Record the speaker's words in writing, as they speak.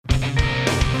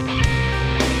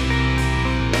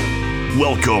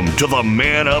Welcome to the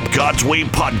Man Up God's Way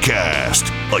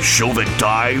podcast, a show that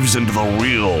dives into the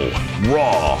real,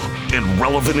 raw, and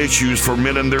relevant issues for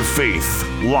men and their faith,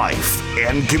 life,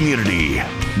 and community.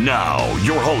 Now,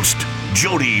 your host,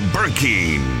 Jody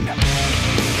Burkeen.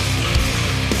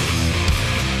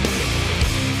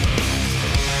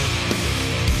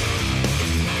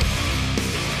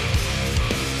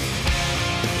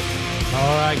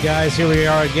 All right, guys, here we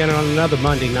are again on another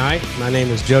Monday night. My name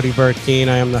is Jody Burkeen.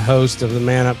 I am the host of the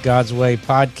Man Up God's Way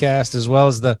podcast, as well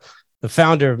as the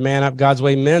founder of Man Up God's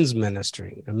Way Men's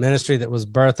Ministry, a ministry that was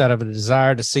birthed out of a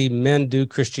desire to see men do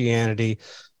Christianity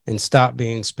and stop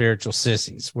being spiritual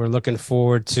sissies. We're looking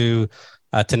forward to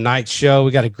tonight's show.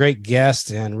 We got a great guest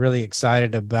and really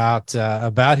excited about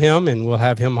him, and we'll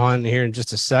have him on here in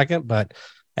just a second. But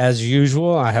as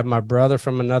usual, I have my brother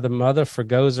from another mother,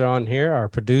 Fregosa, on here, our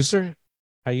producer.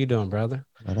 How you doing, brother?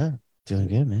 What up? Doing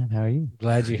good, man. How are you?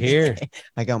 Glad you're here.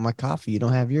 I got my coffee. You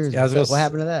don't have yours. Yeah, what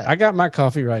happened to that? I got my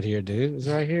coffee right here, dude. It's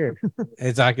right here.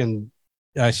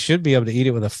 I should be able to eat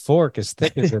it with a fork as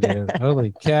thick as it is.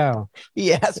 Holy cow.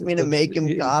 He asked me to make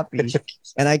him coffee,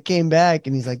 and I came back,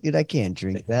 and he's like, dude, I can't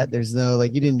drink that. There's no,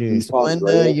 like, you didn't do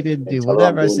Splenda. You didn't do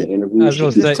whatever. I said, I was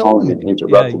going to say,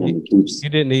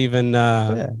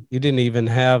 you didn't even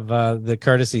have the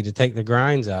courtesy to take the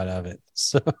grinds out of it.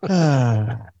 So.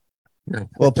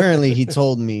 Well, apparently he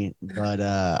told me, but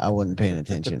I wasn't paying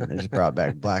attention. I just brought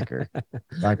back blacker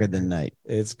than night.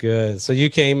 It's good. So you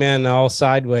came in all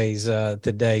sideways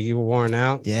today. You were worn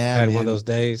out. Yeah, had one of those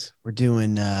days. We're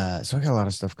doing so I got a lot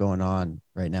of stuff going on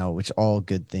right now, which all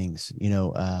good things. You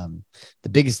know, the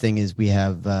biggest thing is we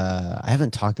have I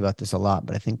haven't talked about this a lot,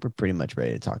 but I think we're pretty much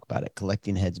ready to talk about it.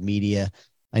 Collecting Heads Media.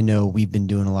 I know we've been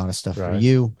doing a lot of stuff for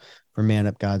you, for Man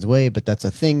Up God's Way, but that's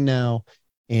a thing now.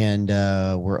 And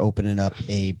we're opening up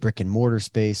a brick and mortar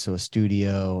space, so a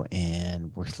studio,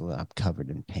 and I'm covered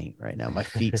in paint right now. My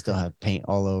feet still have paint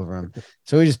all over them.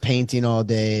 So we're just painting all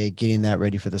day, getting that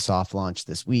ready for the soft launch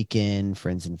this weekend,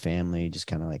 friends and family, just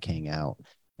kind of like hang out.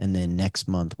 And then next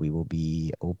month we will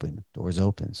be open, doors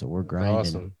open. So we're grinding.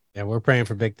 Awesome. Yeah, we're praying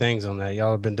for big things on that.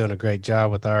 Y'all have been doing a great job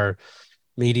with our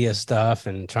media stuff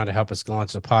and trying to help us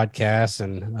launch the podcast.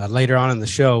 And later on in the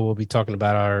show, we'll be talking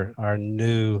about our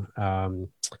new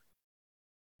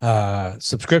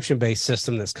subscription-based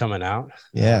system that's coming out.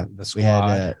 Yeah, the Squad. We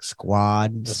had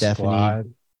Squad, Stephanie,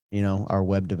 Squad. You know, our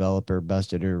web developer,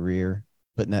 busted her rear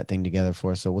putting that thing together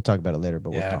for us. So we'll talk about it later,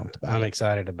 but we're pumped about I'm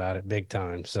excited about it big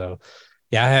time. So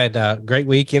yeah, I had a great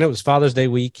weekend. It was Father's Day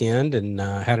weekend, and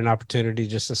had an opportunity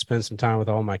just to spend some time with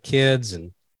all my kids,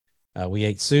 and we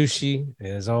ate sushi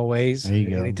as always. There you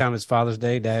go. Anytime it's Father's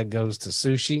Day, Dad goes to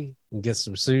sushi and gets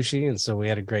some sushi, and so we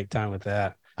had a great time with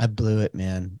that. I blew it,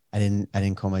 man. I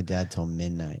didn't call my dad till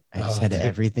midnight. I just had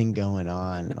everything going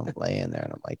on, and I'm laying there,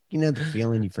 and I'm like, you know, the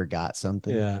feeling you forgot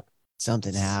something. Yeah,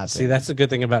 something happened. See, that's a good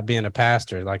thing about being a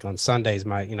pastor. Like on Sundays,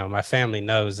 my family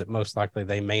knows that most likely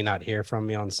they may not hear from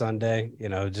me on Sunday. You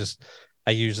know, just.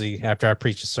 I usually, after I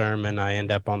preach a sermon, I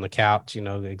end up on the couch, you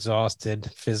know, exhausted,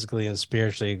 physically and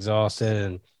spiritually exhausted.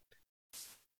 And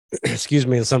excuse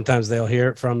me, and sometimes they'll hear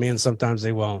it from me and sometimes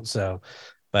they won't. So,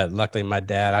 but luckily my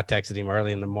dad, I texted him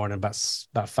early in the morning, about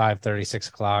 5:30, 6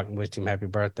 o'clock, and wished him happy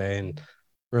birthday. And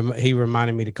he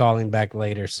reminded me to call him back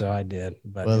later. So I did.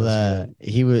 But I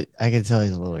could tell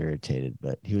he's a little irritated,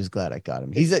 but he was glad I got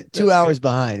him. He's at 2 hours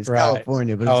behind. It's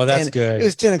California, but that's good. It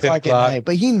was 10 o'clock at night,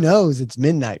 but he knows it's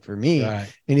midnight for me.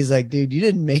 Right. And he's like, dude, you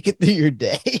didn't make it through your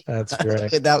day. That's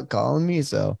great. Without calling me.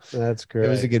 So that's great. It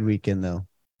was a good weekend though.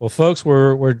 Well, folks,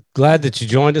 we're glad that you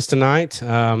joined us tonight.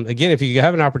 Again, if you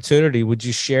have an opportunity, would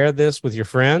you share this with your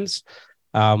friends?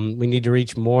 We need to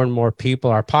reach more and more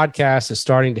people. Our podcast is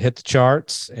starting to hit the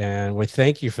charts, and we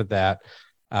thank you for that.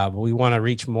 But we want to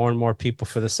reach more and more people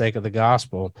for the sake of the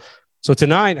gospel. So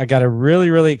tonight, I got a really,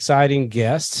 really exciting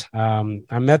guest.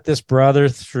 I met this brother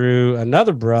through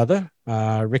another brother,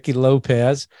 Ricky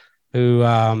Lopez, who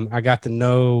I got to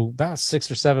know about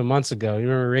 6 or 7 months ago. You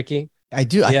remember Ricky? I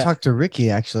do. Yeah. I talked to Ricky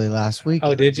actually last week.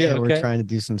 Oh, did you? Yeah, okay. We're trying to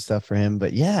do some stuff for him,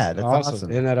 but yeah, that's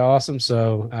awesome. Isn't that awesome?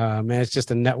 So, man, it's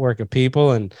just a network of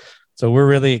people. And so we're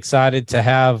really excited to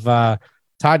have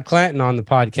Todd Clanton on the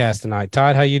podcast tonight.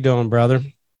 Todd, how you doing, brother?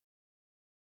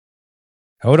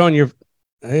 Hold on. You're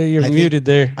muted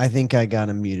there. I think I got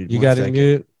him muted. You got him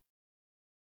muted?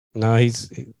 No,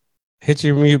 hit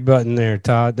your mute button there,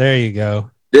 Todd. There you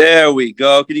go. There we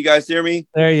go. Can you guys hear me?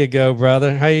 There you go,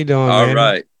 brother. How you doing, All man?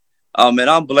 right. Oh, man,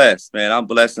 I'm blessed, man. I'm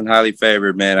blessed and highly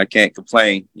favored, man. I can't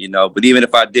complain, you know. But even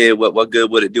if I did, what good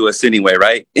would it do us anyway,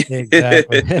 right?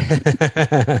 Exactly.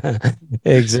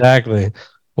 Exactly.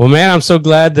 Well, man, I'm so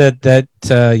glad that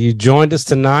you joined us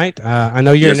tonight. I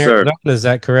know you're Yes, in sir. Arizona. Is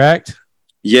that correct?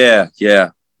 Yeah.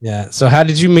 Yeah. So how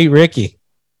did you meet Ricky?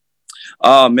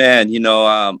 Oh man,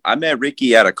 I met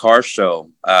Ricky at a car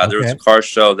show. There was Okay. a car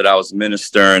show that I was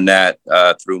ministering at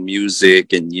through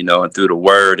music and and through the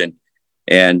word,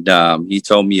 and he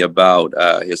told me about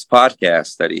his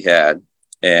podcast that he had,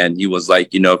 and he was like,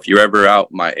 if you're ever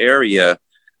out in my area,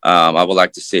 I would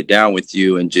like to sit down with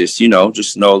you and just know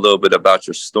a little bit about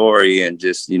your story and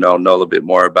just know a little bit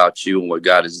more about you and what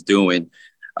God is doing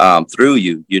through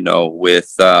you,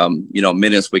 with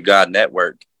Minutes with God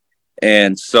Network.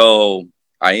 And so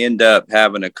I end up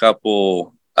having a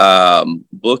couple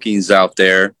bookings out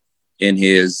there in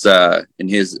his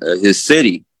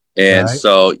city. And Right.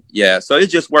 so, yeah, so it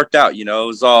just worked out,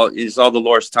 it's all the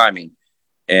Lord's timing.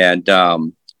 And,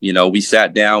 we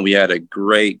sat down, we had a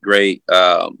great,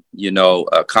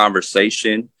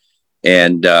 conversation.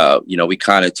 And, we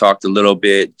kind of talked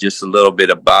just a little bit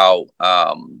about,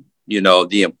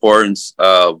 the importance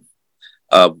of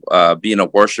being a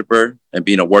worshiper and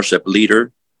being a worship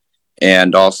leader.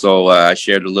 And also, I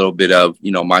shared a little bit of,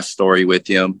 my story with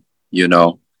him,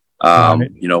 Right.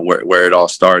 where it all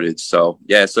started. So,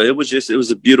 yeah, so it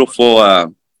was a beautiful,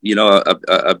 a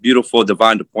beautiful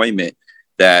divine appointment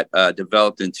that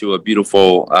developed into a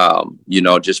beautiful,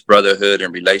 just brotherhood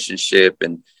and relationship.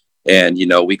 And,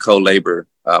 we co-labor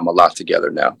a lot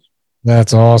together now.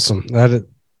 That's awesome.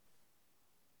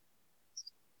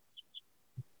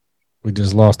 We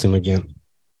just lost him again.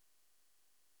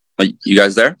 Are you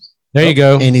guys there? There you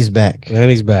go. And he's back. And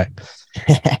he's back.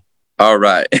 All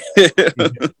right.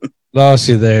 Lost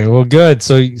you there. Well, good.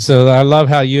 So I love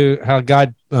how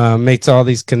God makes all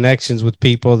these connections with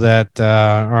people that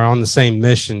are on the same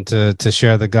mission to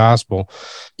share the gospel.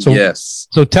 So Yes.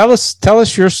 So tell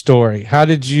us your story. How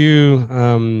did you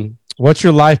what's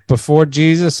your life before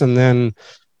Jesus, and then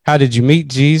how did you meet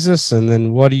Jesus, and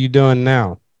then what are you doing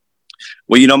now?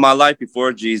 Well, my life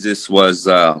before Jesus was,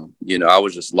 I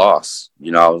was just lost.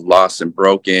 I was lost and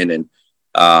broken, and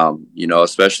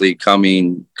especially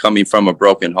coming from a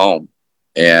broken home.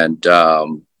 And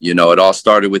it all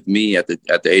started with me at the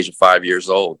age of 5 years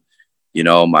old.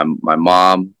 My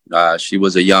mom, she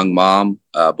was a young mom.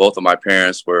 Both of my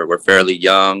parents were fairly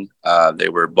young. They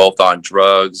were both on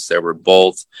drugs. They were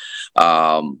both,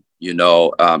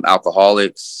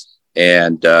 alcoholics.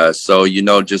 And so,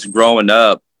 just growing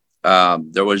up,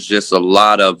 there was just a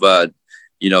lot of,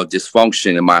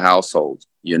 dysfunction in my household.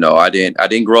 I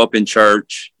didn't grow up in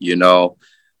church.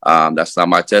 That's not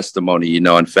my testimony.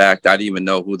 In fact, I didn't even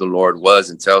know who the Lord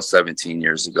was until 17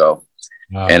 years ago.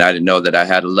 Wow. And I didn't know that I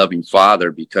had a loving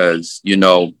father because,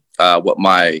 what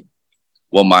my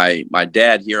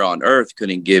dad here on earth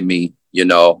couldn't give me,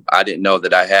 I didn't know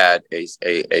that I had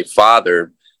a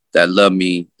father that loved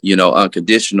me,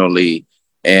 unconditionally.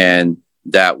 And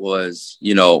that was,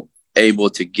 able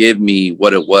to give me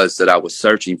what it was that I was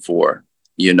searching for,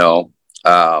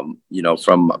 from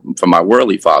my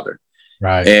worldly father.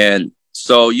 Right. And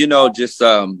so, just,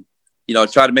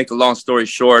 try to make a long story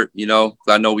short, 'cause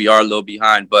I know we are a little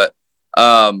behind, but,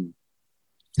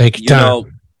 take your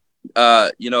time.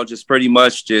 just pretty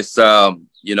much just, I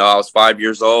was 5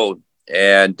 years old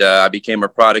and, I became a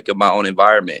product of my own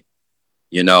environment.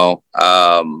 My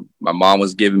mom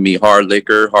was giving me hard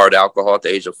liquor, hard alcohol at the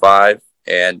age of 5.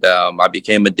 And, I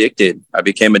became addicted. I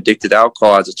became addicted to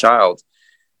alcohol as a child.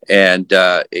 And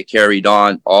it carried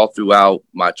on all throughout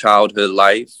my childhood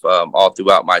life, all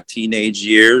throughout my teenage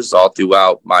years, all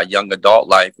throughout my young adult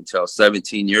life until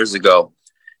 17 years ago.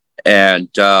 And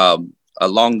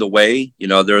along the way,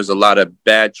 there was a lot of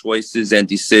bad choices and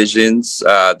decisions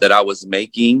that I was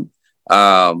making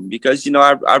because,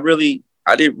 I really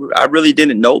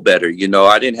didn't know better.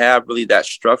 I didn't have really that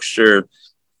structure,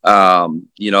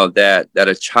 that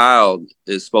a child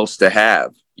is supposed to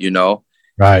have,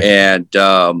 Right.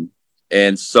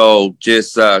 And so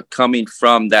just coming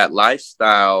from that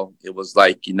lifestyle, it was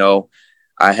like,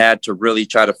 I had to really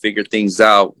try to figure things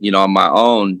out, on my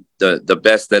own, the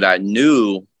best that I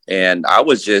knew. And I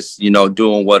was just,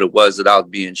 doing what it was that I was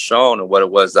being shown and what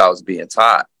it was that I was being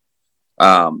taught,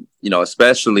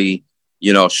 especially,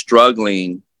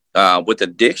 struggling with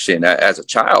addiction as a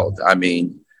child. I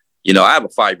mean, I have a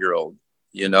 5-year-old,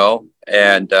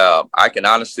 and I can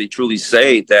honestly, truly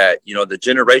say that, the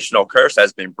generational curse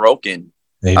has been broken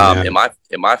in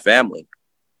my family,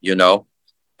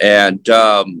 and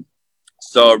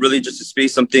so really just to speed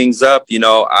some things up,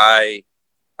 I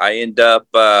end up,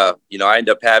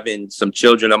 having some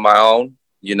children of my own.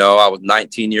 I was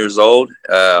 19 years old,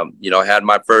 had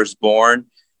my firstborn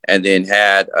and then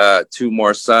had 2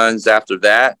 more sons after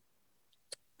that.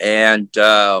 And,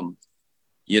 I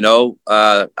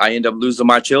end up losing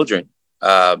my children,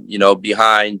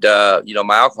 behind,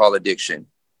 my alcohol addiction.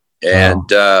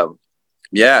 And,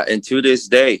 and to this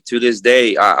day,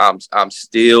 I'm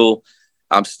still,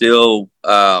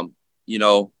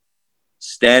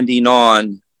 standing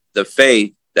on the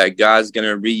faith that God's going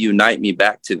to reunite me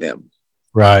back to them.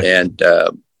 Right. And,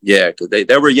 because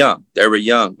they were young. They were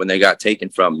young when they got taken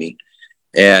from me.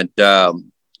 And, I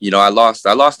lost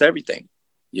everything,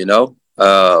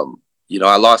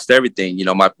 I lost everything.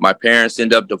 My parents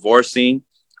ended up divorcing.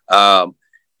 It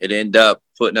ended up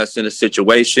putting us in a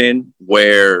situation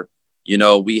where,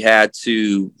 we had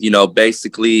to,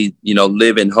 basically,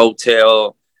 live in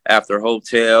hotel after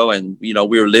hotel. And, we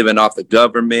were living off the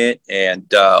government. And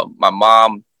my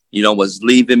mom, was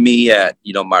leaving me at,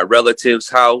 my relative's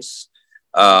house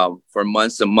for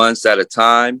months and months at a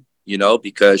time,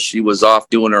 because she was off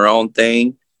doing her own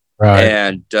thing. Right.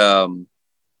 And, and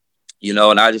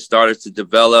I just started to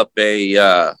develop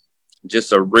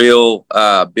just a real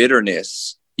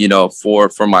bitterness,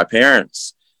 for my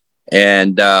parents.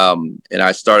 And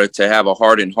I started to have a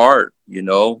hardened heart,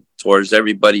 towards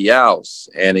everybody else.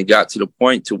 And it got to the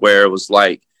point to where it was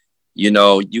like,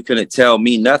 you couldn't tell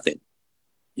me nothing.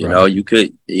 You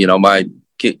could,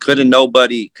 couldn't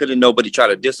nobody try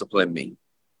to discipline me,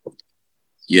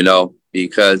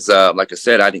 because like I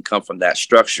said, I didn't come from that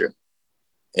structure.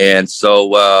 And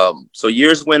so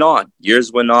years went on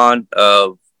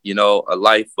of, a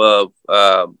life of,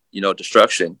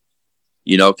 destruction,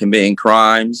 committing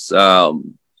crimes,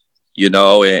 and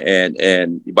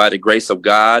by the grace of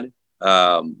God,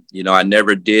 I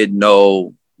never did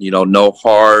no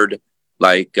hard,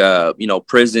 like,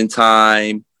 prison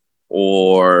time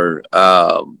or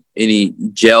any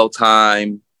jail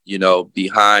time,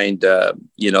 behind,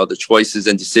 the choices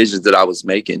and decisions that I was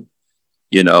making,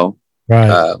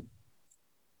 Right.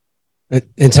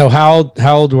 And so how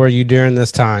old were you during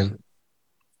this time?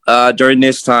 During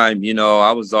this time,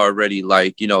 I was already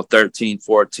like, 13,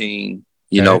 14,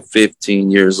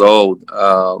 15 years old.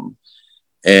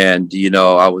 And,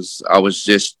 I was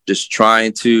just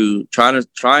trying to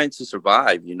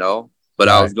survive, but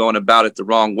right. I was going about it the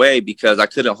wrong way because I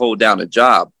couldn't hold down a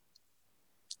job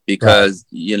because,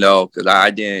 right. Because I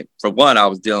didn't, for one, I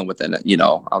was dealing with I'm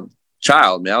a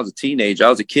child, man. I was a teenager. I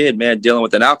was a kid, man, dealing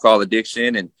with an alcohol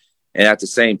addiction and at the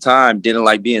same time, didn't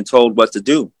like being told what to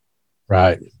do.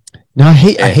 Right. No, I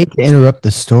hate to interrupt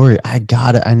the story. I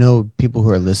know people who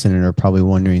are listening are probably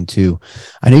wondering too.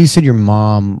 I know you said your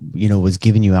mom, was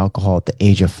giving you alcohol at the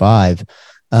age of 5.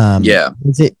 Yeah.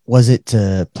 Was it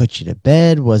to put you to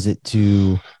bed? Was it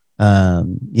to,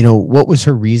 what was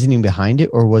her reasoning behind it?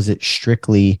 Or was it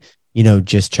strictly,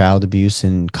 just child abuse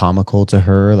and comical to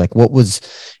her? Like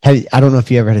I don't know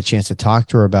if you ever had a chance to talk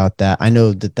to her about that. I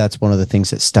know that that's one of the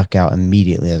things that stuck out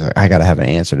immediately. I was like, I got to have an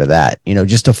answer to that,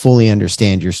 just to fully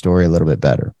understand your story a little bit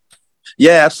better.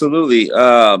 Yeah, absolutely.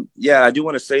 I do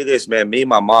want to say this, man. Me and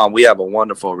my mom, we have a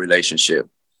wonderful relationship.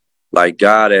 Like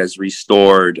God has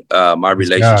restored my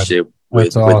relationship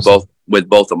with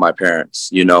both of my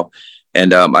parents,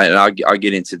 and I'll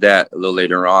get into that a little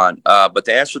later on. But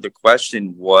to answer the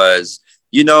question was,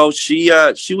 she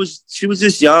was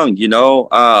just young,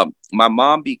 my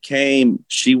mom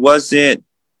she wasn't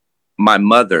my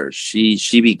mother.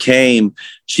 She became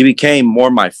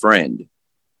more my friend,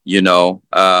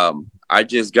 I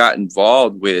just got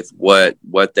involved with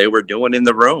what they were doing in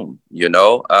the room,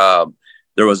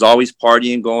 there was always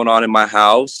partying going on in my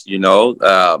house,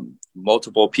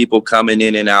 multiple people coming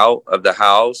in and out of the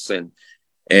house.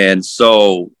 And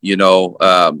so,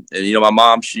 my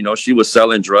mom, she was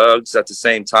selling drugs at the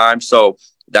same time. So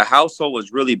the household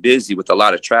was really busy with a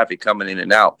lot of traffic coming in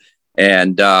and out.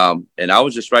 And I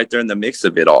was just right there in the mix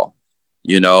of it all,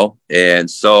 and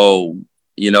so,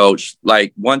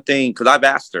 like one thing, cause I've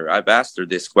asked her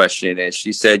this question and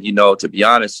she said, to be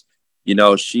honest,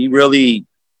 she really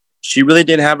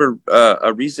didn't have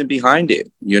a reason behind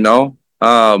it,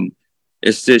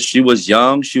 It's just she was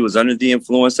young, she was under the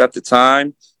influence at the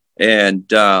time,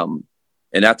 and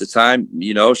at the time,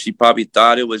 she probably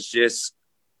thought it was just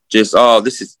this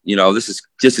is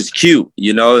cute,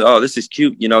 this is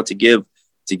cute,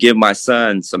 to give my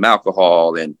son some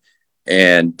alcohol and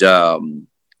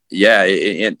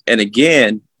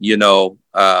again,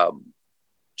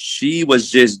 she was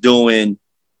just doing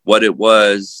what it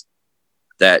was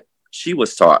that she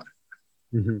was taught,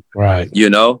 right?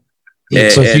 And,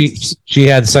 so she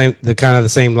had the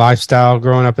same lifestyle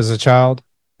growing up as a child.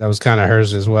 That was kind of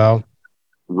hers as well.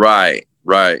 Right.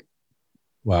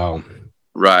 Wow.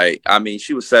 Right. I mean,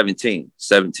 she was 17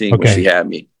 when she had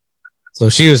me. So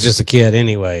she was just a kid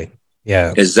anyway.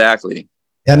 Yeah. Exactly.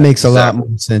 That makes a lot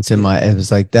more sense in my. It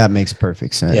was like that makes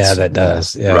perfect sense. Yeah, that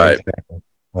does. Yeah, right. Exactly.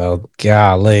 Well,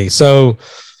 golly. So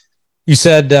you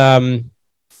said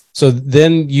so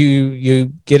then you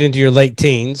get into your late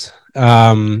teens,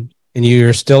 and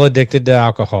you're still addicted to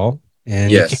alcohol,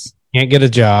 and you Yes. can't get a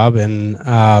job,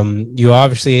 and you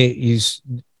obviously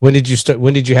when did you start?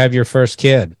 When did you have your first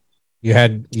kid? You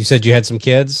said you had some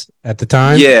kids at the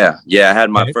time. Yeah. I had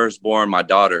my Okay. firstborn, my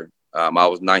daughter. I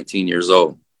was 19 years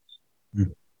old.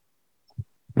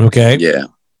 Okay. Yeah.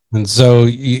 And so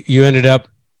you ended up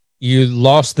you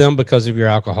lost them because of your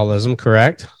alcoholism,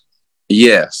 correct?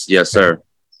 Yes, Okay. sir.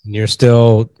 And you're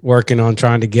still working on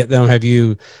trying to get them. Have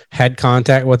you had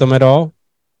contact with them at all?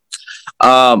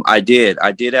 I did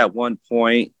at one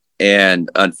point, and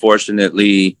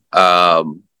unfortunately,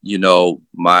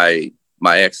 my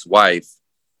ex-wife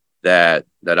that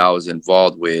I was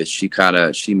involved with, she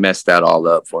messed that all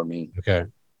up for me. Okay.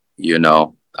 You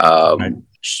know, Right.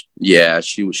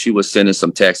 she was sending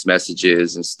some text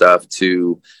messages and stuff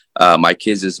to my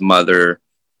kids' mother,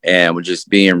 and was just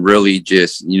being really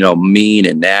just mean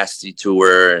and nasty to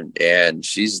her, and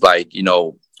she's like,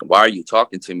 why are you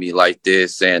talking to me like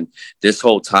this? And this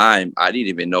whole time I didn't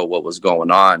even know what was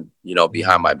going on,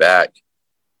 behind my back.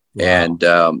 Wow. And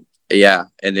and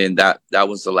then that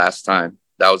was the last time.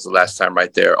 That was the last time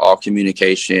right there. All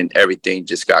communication, everything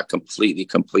just got completely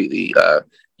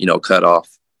cut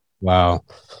off. Wow.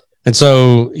 And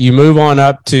so you move on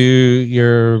up to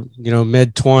your,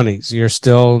 mid 20s. You're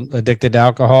still addicted to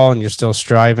alcohol and you're still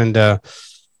striving to,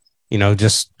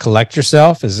 just collect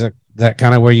yourself. Is that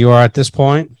kind of where you are at this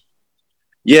point?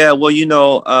 Yeah, well,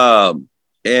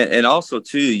 and also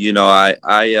too,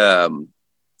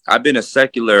 I've been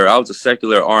I was a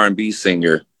secular R&B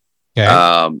singer.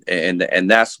 Okay.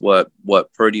 And that's what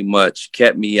pretty much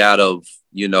kept me out of,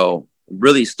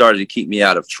 really started to keep me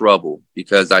out of trouble,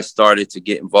 because I started to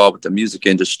get involved with the music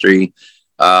industry.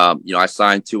 I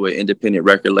signed to an independent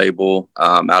record label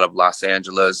out of Los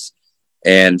Angeles.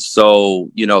 And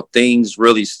so, things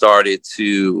really started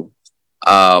to,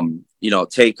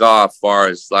 take off far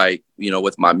as like,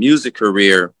 with my music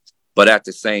career. But at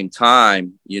the same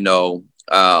time,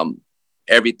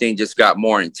 everything just got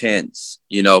more intense,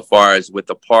 far as with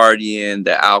the partying,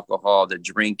 the alcohol, the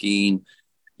drinking,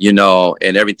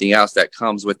 and everything else that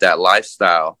comes with that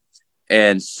lifestyle.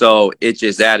 And so it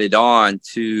just added on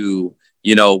to,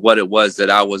 what it was that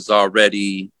I was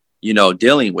already,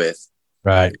 dealing with.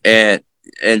 Right. And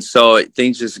so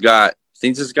things just got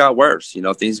worse.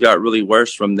 Things got really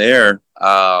worse from there.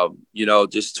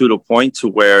 Just to the point to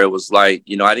where it was like,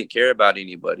 I didn't care about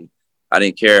anybody. I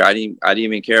didn't care. I didn't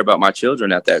even care about my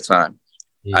children at that time.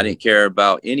 Yeah. I didn't care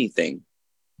about anything,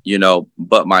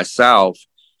 but myself,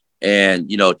 and,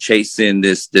 chasing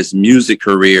this music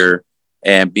career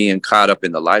and being caught up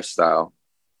in the lifestyle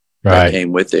that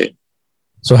came with it.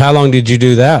 So how long did you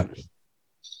do that?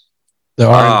 The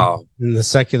R&B in the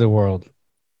secular world.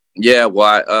 Yeah,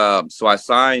 well, so I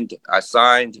signed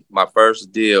my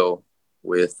first deal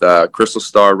with Crystal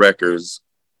Star Records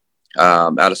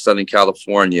out of Southern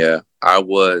California. I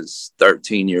was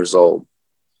 13 years old.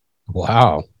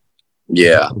 Wow.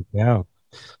 Yeah. Holy cow.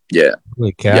 Yeah.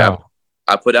 Holy cow. Yeah.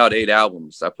 I put out 8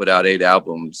 albums. In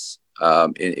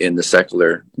the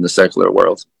secular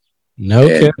world. No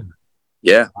kidding.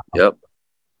 Yeah. Yep.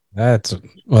 That's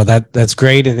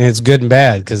great, and it's good and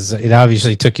bad, because it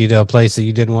obviously took you to a place that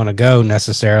you didn't want to go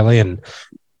necessarily, and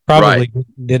probably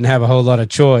didn't have a whole lot of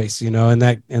choice. In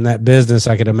that business,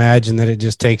 I could imagine that it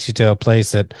just takes you to a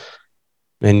place that,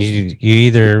 and you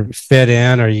either fit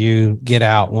in or you get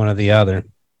out, one or the other.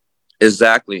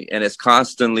 Exactly, and it's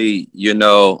constantly,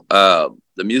 the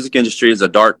music industry is a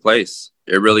dark place.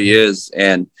 It really is,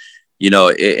 and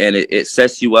it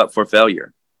sets you up for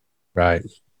failure. Right.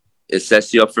 It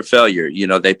sets you up for failure.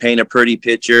 They paint a pretty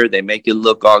picture. They make it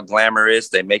look all glamorous.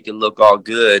 They make it look all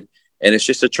good. And it's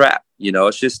just a trap.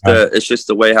 It's just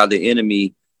the way how the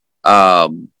enemy,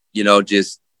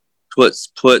 just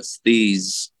puts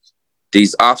these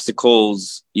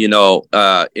obstacles, in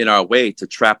our way to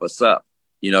trap us up,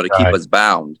 to keep us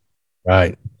bound.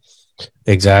 Right.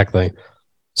 Exactly.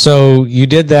 So you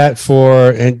did that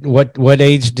and what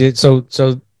age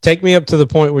so take me up to the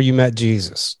point where you met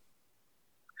Jesus.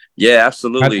 Yeah,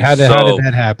 absolutely. How did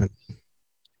that happen?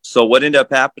 So what ended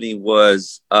up happening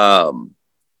was a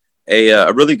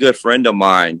really good friend of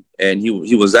mine, and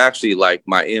he was actually like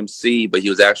my MC, but he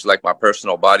was actually like my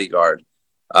personal bodyguard.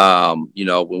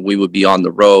 When we would be on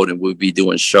the road and we'd be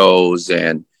doing shows,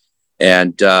 and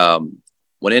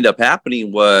what ended up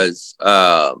happening was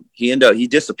he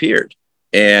disappeared,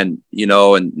 and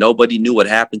and nobody knew what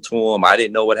happened to him. I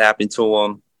didn't know what happened to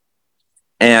him.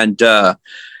 And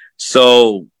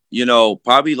so, you know,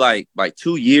 probably like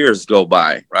 2 years go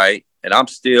by, right? And I'm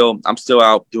still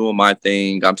out doing my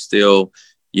thing. I'm still,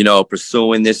 you know,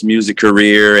 pursuing this music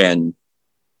career, and,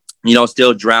 you know,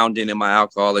 still drowning in my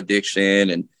alcohol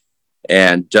addiction,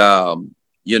 and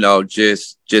you know,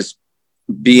 just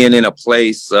being in a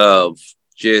place of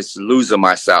just losing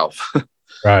myself.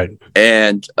 Right.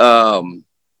 And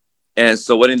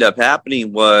so what ended up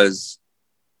happening was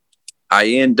I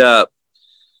end up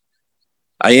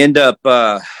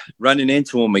running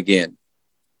into him again.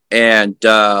 And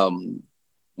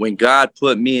when God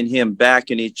put me and him back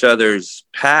in each other's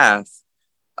path,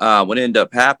 what ended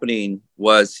up happening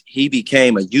was he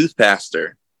became a youth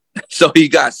pastor. So he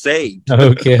got saved.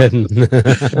 No kidding.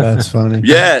 That's funny.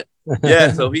 Yeah.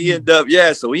 Yeah. So he ended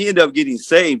up getting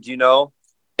saved, you know,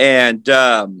 and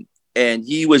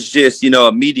he was just, you know,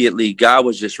 immediately God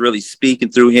was just really speaking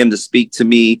through him to speak to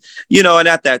me, you know. And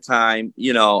at that time,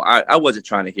 you know, I wasn't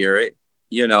trying to hear it,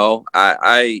 you know,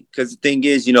 because the thing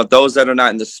is, you know, those that are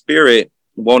not in the spirit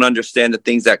won't understand the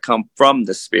things that come from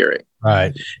the spirit.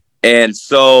 Right. And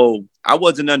so I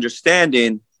wasn't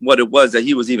understanding what it was that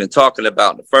he was even talking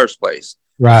about in the first place.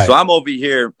 Right. So I'm over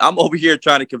here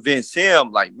trying to convince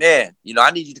him, like, man, you know,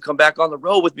 I need you to come back on the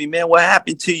road with me, man. What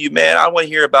happened to you, man? I don't want to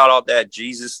hear about all that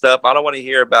Jesus stuff. I don't want to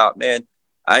hear about, man,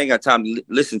 I ain't got time to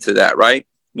listen to that, right?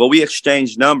 Well, we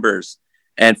exchanged numbers,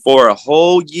 and for a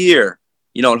whole year,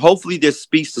 you know, and hopefully this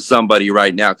speaks to somebody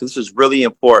right now, because this is really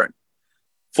important.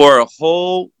 For a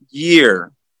whole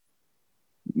year,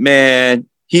 man,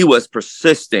 he was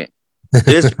persistent.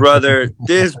 This brother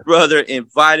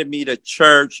invited me to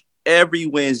church every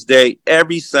Wednesday,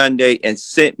 every Sunday, and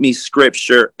sent me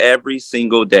scripture every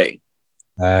single day.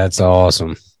 That's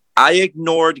awesome. I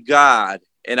ignored God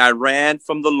and I ran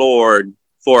from the Lord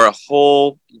for a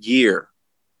whole year.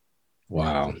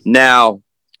 Wow. Now,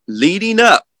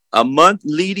 a month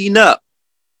leading up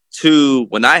to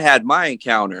when I had my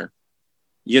encounter,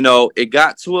 you know, it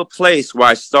got to a place where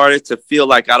I started to feel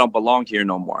like I don't belong here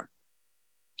no more.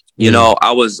 You know,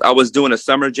 I was doing a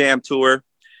summer jam tour,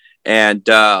 and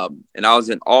I was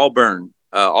in Auburn,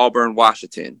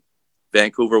 Washington,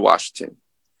 Vancouver, Washington.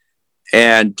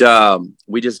 And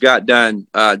we just got done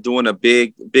doing a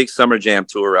big summer jam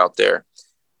tour out there.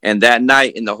 And that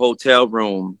night in the hotel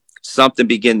room, something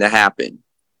began to happen.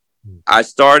 I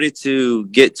started to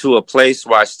get to a place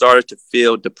where I started to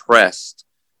feel depressed.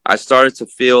 I started to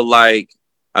feel like,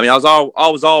 I mean, I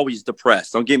was always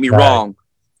depressed. Don't get me wrong.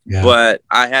 Yeah. But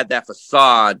I had that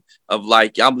facade of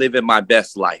like, I'm living my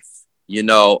best life. You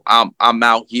know, I'm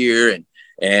out here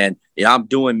and you know, I'm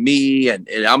doing me and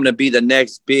I'm going to be the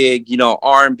next big, you know,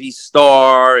 R&B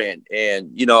star. And,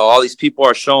 you know, all these people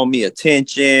are showing me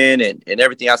attention and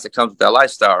everything else that comes with that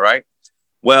lifestyle. Right.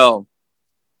 Well,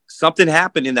 something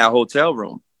happened in that hotel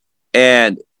room,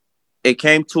 and it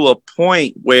came to a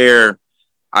point where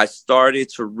I started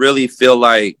to really feel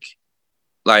like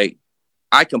I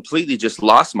completely just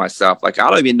lost myself. Like, I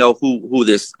don't even know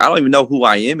I don't even know who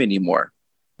I am anymore.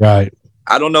 Right.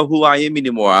 I don't know who I am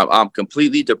anymore. I'm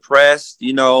completely depressed.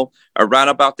 You know, around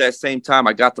about that same time,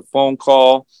 I got the phone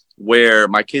call where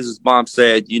my kids' mom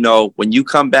said, you know, when you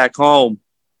come back home,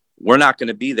 we're not going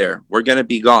to be there. We're going to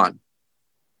be gone.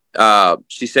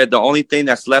 She said, the only thing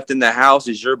that's left in the house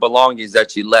is your belongings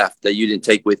that you left, that you didn't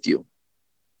take with you.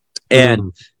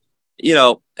 And, you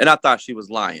know, and I thought she was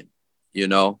lying, you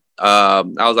know. I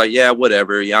was like, yeah,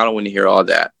 whatever. Yeah, I don't want to hear all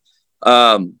that.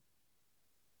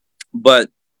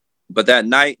 But that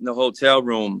night in the hotel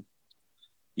room,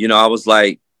 you know, I was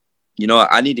like, you know,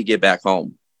 I need to get back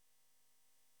home.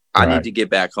 I need to get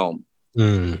back home.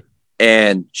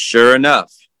 And sure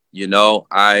enough, you know,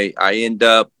 I end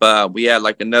up, we had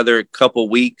like another couple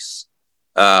weeks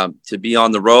to be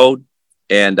on the road.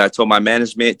 And I told my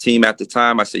management team at the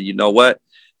time, I said, you know what?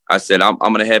 I said, I'm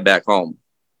going to head back home.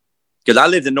 Because I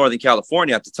lived in Northern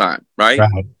California at the time, right?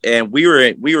 And we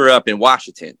were up in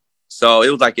Washington. So it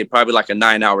was probably like a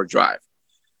 9-hour drive.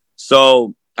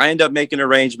 So I ended up making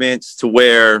arrangements to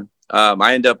where I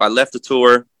left the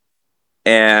tour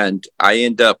and I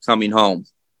ended up coming home.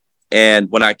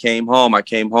 And when I came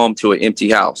home to an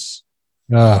empty house.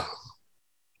 The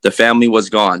family was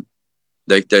gone.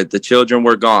 The children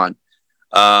were gone.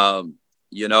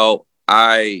 You know,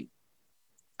 I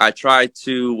tried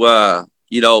to,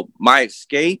 you know, my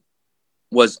escape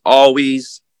was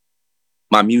always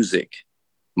my music.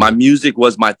 My music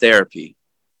was my therapy.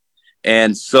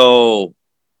 And so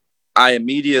I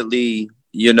immediately,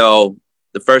 you know,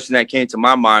 the first thing that came to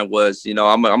my mind was, you know,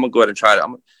 I'm going to go ahead and try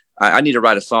to, I need to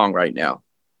write a song right now.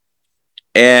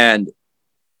 And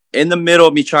in the middle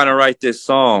of me trying to write this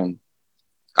song,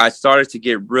 I started to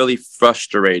get really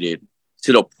frustrated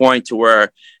to the point to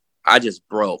where I just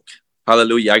broke.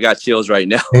 Hallelujah. I got chills right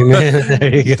now. Amen.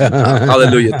 There you go.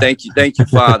 Hallelujah. Thank you. Thank you,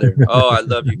 Father. Oh, I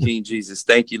love you, King Jesus.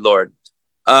 Thank you, Lord.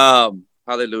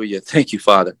 Hallelujah. Thank you,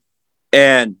 Father.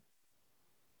 And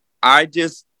I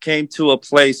just came to a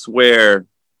place where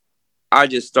I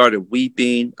just started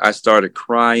weeping. I started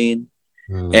crying.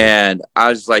 And I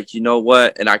was like, you know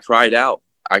what? And I cried out.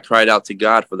 I cried out to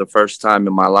God for the first time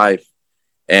in my life.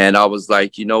 And I was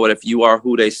like, you know what? If you are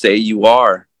who they say you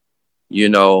are, you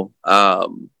know,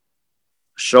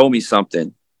 show me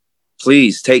something.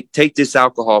 Please take this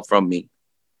alcohol from me.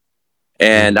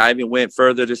 And I even went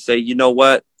further to say, you know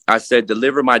what? I said,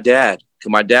 deliver my dad. Because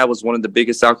my dad was one of the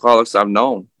biggest alcoholics I've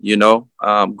known, you know,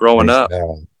 growing up.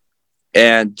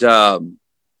 And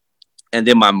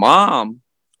then my mom,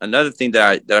 another thing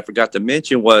that I forgot to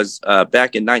mention was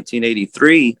back in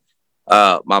 1983,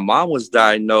 my mom was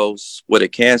diagnosed with a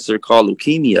cancer called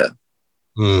leukemia.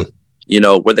 You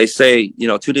know, where they say, you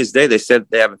know, to this day, they said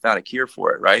they haven't found a cure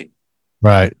for it. Right.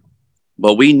 Right.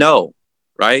 But we know,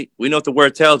 right? We know what the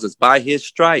word tells us. By his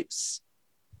stripes,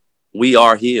 we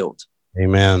are healed.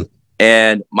 Amen.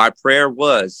 And my prayer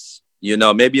was, you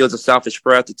know, maybe it was a selfish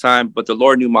prayer at the time, but the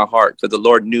Lord knew my heart, because the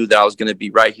Lord knew that I was going to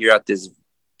be right here at this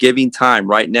giving time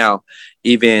right now,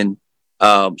 even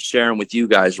sharing with you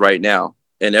guys right now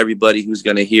and everybody who's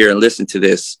going to hear and listen to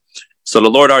this. So the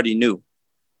Lord already knew.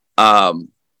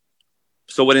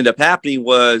 So what ended up happening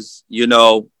was, you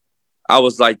know, I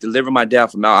was like, deliver my dad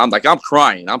from out. I'm like, I'm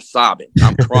crying. I'm sobbing.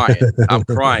 I'm crying. I'm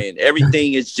crying.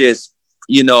 Everything is just,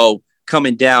 you know,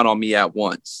 coming down on me at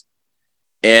once.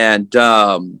 And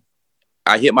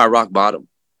I hit my rock bottom.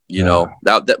 You know,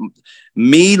 that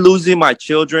me losing my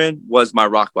children was my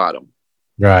rock bottom.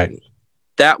 Right.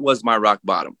 That was my rock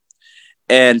bottom.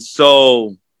 And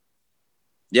so,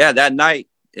 yeah, that night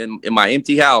in my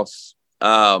empty house,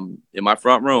 in my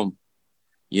front room,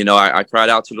 you know, I cried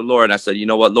out to the Lord and I said, you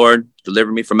know what, Lord,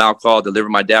 deliver me from alcohol, deliver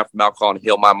my dad from alcohol, and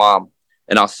heal my mom.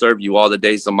 And I'll serve you all the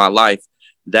days of my life.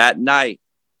 That night,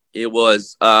 it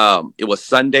was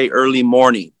Sunday early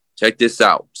morning. Check this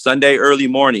out. Sunday early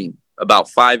morning, about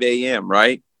 5 a.m.,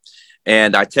 right?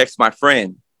 And I text my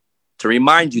friend to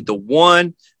remind you, the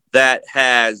one that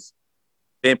has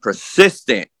been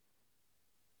persistent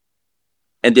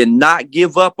and did not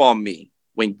give up on me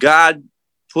when God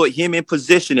put him in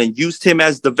position and used him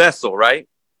as the vessel, right?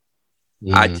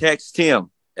 I text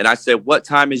him and I said, what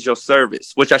time is your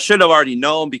service? Which I should have already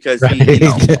known, because he, you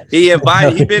know,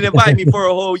 he'd been inviting me for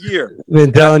a whole year.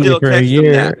 Been telling you for a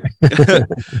year.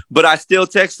 But I still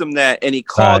text him that, and he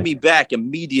called me back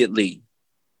immediately,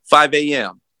 5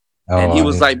 a.m. And he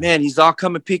was like, man, he's all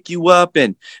come and pick you up.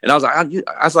 And I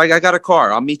was like, I got a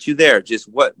car. I'll meet you there. Just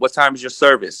what time is your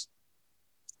service?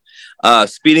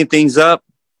 Speeding things up.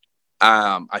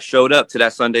 I showed up to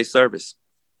that Sunday service.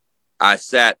 I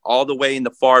sat all the way in the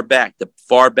far back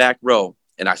row.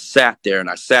 And I sat there.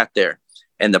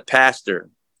 And the pastor,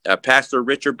 Pastor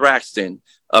Richard Braxton,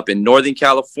 up in Northern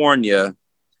California,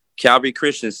 Calvary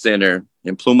Christian Center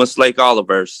in Plumas Lake,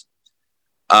 Olivers,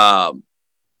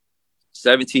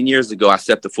 17 years ago, I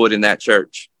stepped a foot in that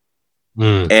church.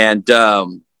 And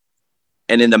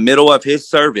in the middle of his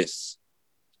service,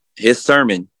 his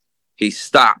sermon, he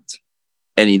stopped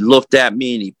and he looked at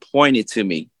me and he pointed to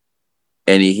me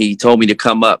and he told me to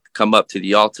come up to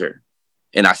the altar.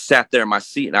 And I sat there in my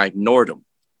seat and I ignored him.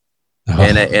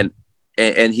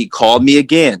 And he called me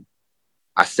again.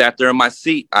 I sat there in my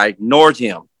seat. I ignored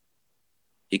him.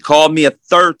 He called me a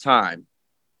third time.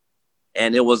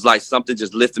 And it was like something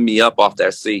just lifted me up off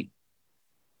that seat.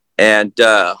 And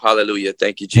hallelujah.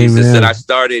 Thank you, Jesus. Amen. And I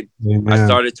started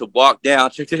to walk down.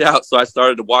 Check it out. So I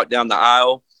started to walk down the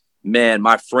aisle. Man,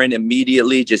 my friend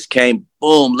immediately just came,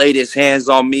 boom, laid his hands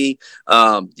on me.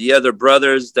 The other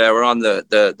brothers that were on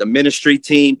the ministry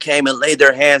team came and laid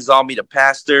their hands on me. The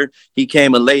pastor, he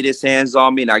came and laid his hands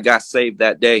on me, and I got saved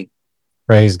that day.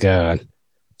 Praise God.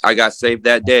 I got saved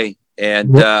that day.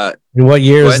 And what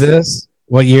year is this?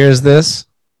 What year is this?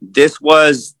 This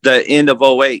was the end of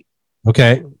 2008.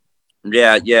 Okay.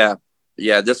 Yeah.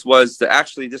 This was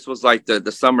like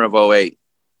the summer of 2008.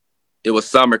 It was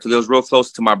summer because it was real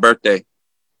close to my birthday.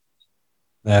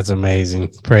 That's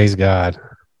amazing. Praise God.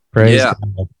 Praise God.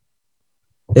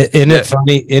 Isn't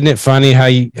it funny how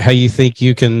you think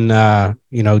you can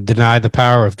deny the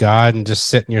power of God and just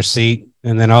sit in your seat,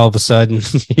 and then all of a sudden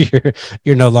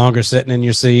you're no longer sitting in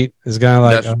your seat? It's kind of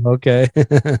like, okay.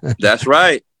 That's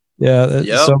right.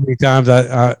 Yeah. So many times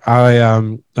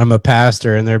I'm a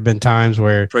pastor, and there have been times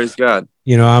where, praise God,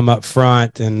 I'm up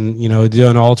front and, do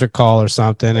an altar call or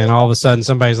something. And all of a sudden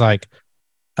somebody's like,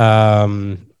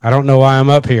 I don't know why I'm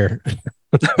up here.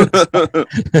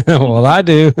 Well, I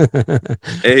do.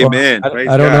 Amen. Well,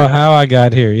 I don't know how I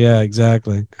got here. Yeah,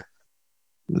 exactly.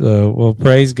 Well,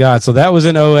 praise God. So that was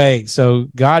in '08. So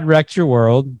God wrecked your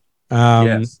world.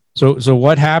 Yes. So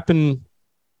what happened?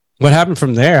 What happened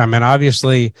from there? I mean,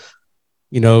 obviously,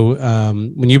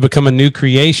 when you become a new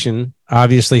creation,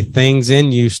 obviously things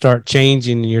in you start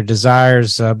changing. Your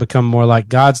desires become more like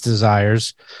God's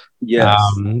desires. Yes.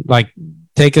 Like,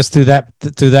 take us through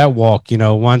that walk.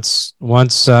 Once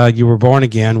you were born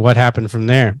again, what happened from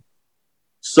there?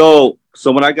 So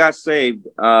when I got saved,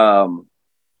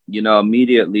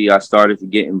 immediately I started to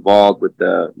get involved with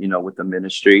the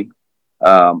ministry.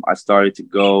 I started to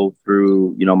go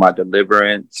through, my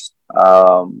deliverance.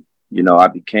 I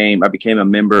became a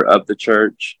member of the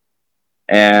church,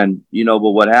 and but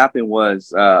what happened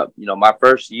was, my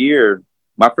first year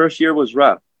was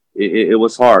rough. It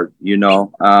was hard,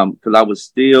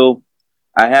 because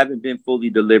I haven't been fully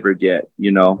delivered yet,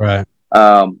 Right.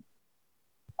 Um,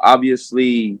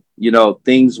 obviously,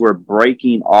 things were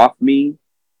breaking off me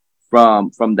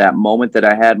from that moment that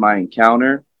I had my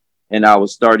encounter, and I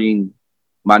was starting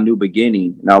my new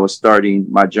beginning, and I was starting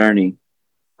my journey.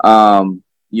 And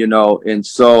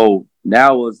so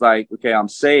now it was like, okay, I'm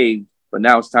saved, but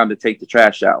now it's time to take the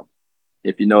trash out,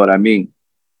 if you know what I mean.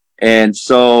 And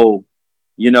so,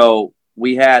 I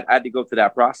had to go through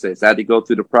that process. I had to go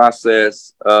through the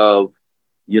process of,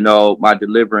 my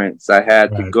deliverance. I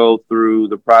had to Right. go through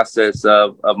the process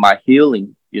of my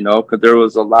healing, because there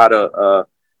was a lot of,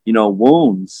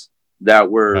 wounds that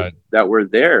were, Right. that were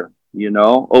there,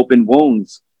 open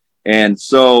wounds. And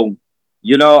so,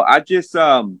 I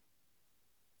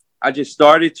just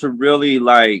started to really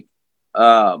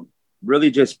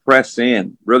really just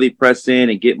really press in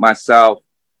and get myself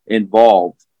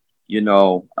involved,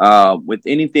 with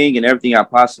anything and everything I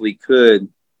possibly could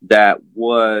that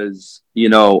was,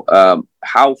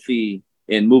 healthy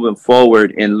and moving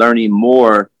forward and learning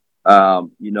more,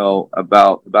 about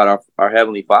our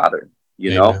Heavenly Father.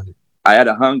 Amen. I had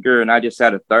a hunger and I just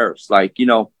had a thirst. Like,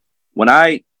 when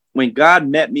when God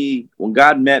met me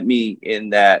in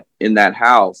that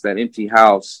house, that empty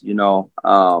house,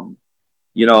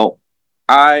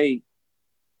 I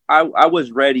I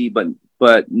was ready, but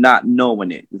not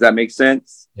knowing it. Does that make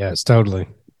sense? Yes, totally.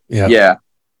 Yeah. Yeah.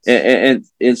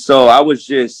 And so I was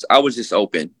just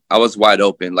open. I was wide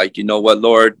open. Like, you know what,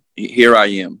 Lord, here I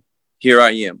am. Here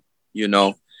I am,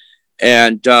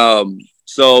 And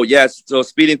so yes, so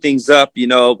speeding things up,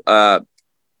 the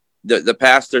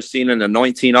pastor seen an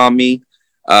anointing on me.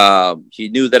 He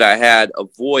knew that I had a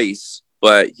voice,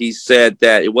 but he said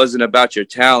that it wasn't about your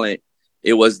talent.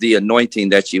 It was the anointing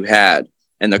that you had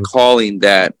and the calling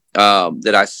that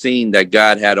I seen that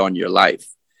God had on your life.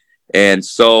 And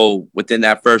so within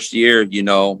that first year,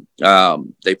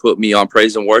 they put me on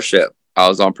praise and worship. I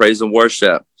was on praise and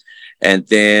worship. And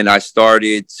then I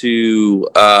started to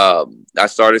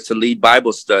lead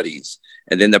Bible studies.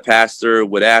 And then the pastor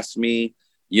would ask me,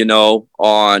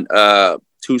 on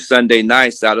 2 Sunday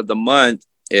nights out of the month,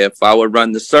 if I would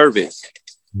run the service.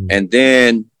 And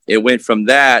then it went from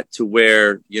that to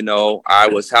where, I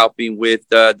was helping with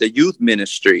the youth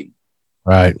ministry.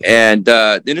 Right. And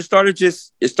then it started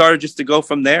just to go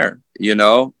from there,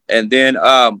 And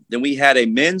then we had a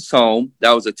men's home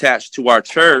that was attached to our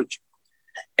church.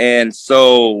 And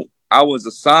so I was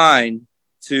assigned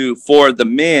for the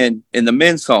men in the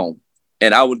men's home.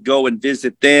 And I would go and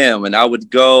visit them, and I would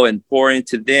go and pour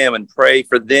into them and pray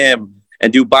for them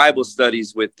and do Bible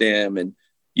studies with them, and,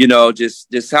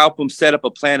 just help them set up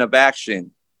a plan of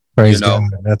action. Praise God.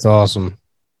 That's awesome.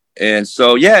 And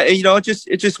so, yeah,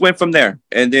 it just went from there.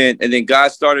 And then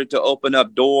God started to open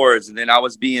up doors. And then I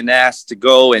was being asked to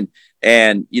go and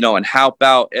help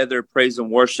out other praise and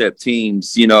worship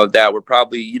teams, that were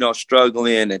probably,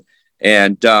 struggling.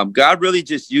 And God really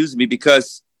just used me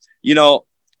because,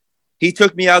 He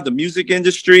took me out of the music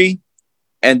industry,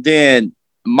 and then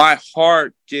my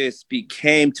heart just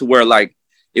became to where, like,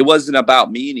 it wasn't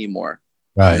about me anymore.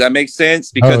 Right. Does that make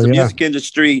sense? Because the music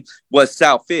industry was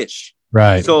selfish.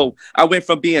 Right. So I went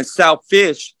from being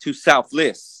selfish to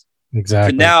selfless.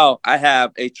 Exactly. To now I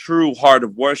have a true heart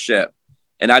of worship,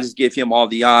 and I just give Him all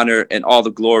the honor and all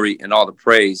the glory and all the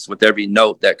praise with every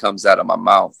note that comes out of my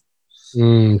mouth.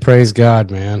 Praise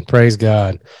God, man. Praise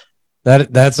God.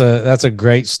 That's a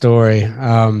great story.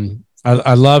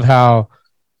 I love how,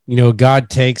 God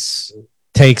takes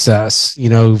us,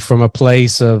 from a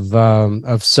place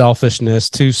of selfishness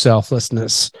to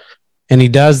selflessness. And He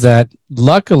does that.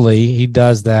 Luckily, He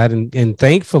does that. And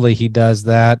thankfully, He does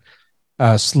that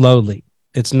slowly.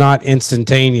 It's not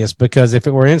instantaneous, because if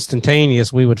it were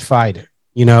instantaneous, we would fight it.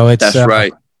 That's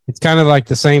right. it's kind of like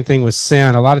the same thing with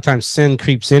sin. A lot of times sin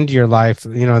creeps into your life,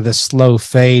 this slow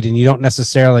fade, and you don't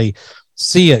necessarily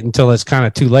see it until it's kind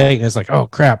of too late. And it's like, oh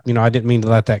crap, I didn't mean to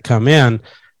let that come in.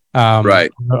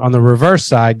 Right. On the reverse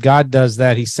side, God does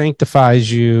that. He sanctifies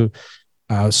you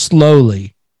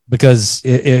slowly, because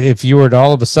if you were to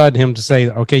all of a sudden him to say,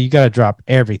 okay, you got to drop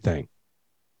everything,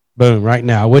 boom, right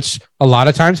now, which a lot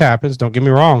of times happens. Don't get me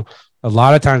wrong. A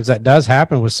lot of times that does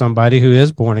happen with somebody who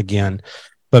is born again,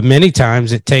 but many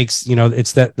times it takes,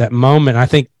 it's that moment. I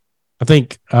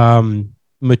think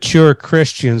mature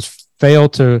Christians fail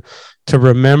to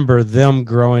remember them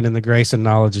growing in the grace and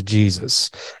knowledge of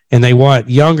Jesus. And they want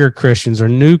younger Christians or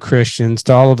new Christians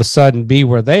to all of a sudden be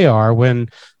where they are, when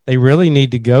they really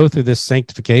need to go through this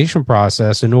sanctification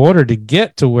process in order to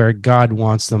get to where God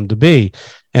wants them to be.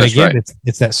 And That's again, right.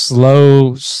 it's that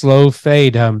slow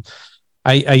fade.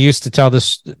 I used to tell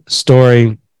this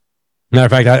story. Matter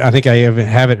of fact, I think I even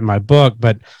have it in my book,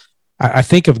 but I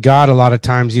think of God a lot of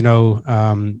times,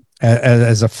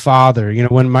 as a father.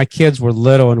 When my kids were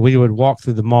little and we would walk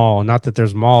through the mall, not that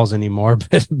there's malls anymore,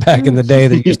 but back in the day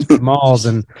there used to be malls,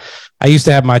 and I used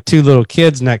to have my two little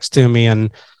kids next to me,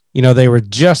 and they were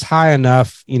just high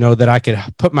enough, that I could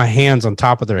put my hands on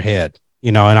top of their head,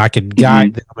 and I could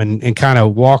guide them and kind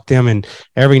of walk them. And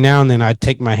every now and then I'd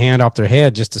take my hand off their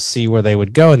head just to see where they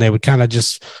would go. And they would kind of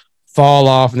just fall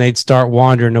off and they'd start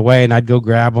wandering away, and I'd go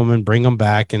grab them and bring them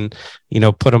back and,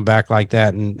 put them back like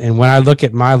that. And when I look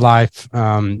at my life,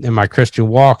 in my Christian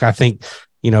walk, I think,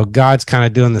 God's kind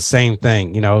of doing the same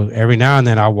thing. Every now and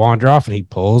then I wander off and he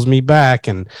pulls me back,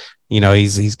 and,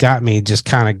 he's got me just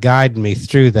kind of guiding me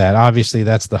through that. Obviously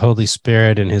that's the Holy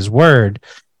Spirit and his word,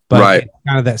 but Right. it's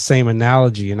kind of that same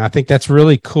analogy. And I think that's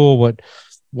really cool.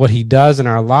 What he does in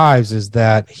our lives is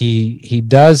that he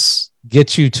does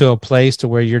get you to a place to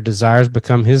where your desires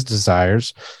become his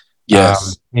desires.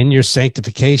 Yes. In your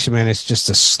sanctification, man, it's just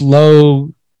a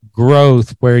slow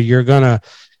growth where you're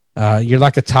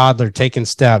like a toddler taking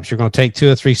steps. You're going to take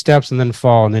 2 or 3 steps and then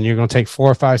fall, and then you're going to take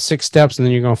 4 or 5, 6 steps, and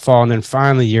then you're going to fall, and then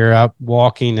finally you're up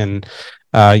walking, and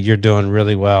you're doing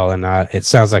really well. And it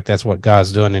sounds like that's what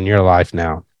God's doing in your life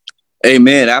now.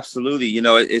 Amen. Absolutely.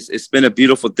 It's been a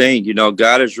beautiful thing.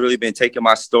 God has really been taking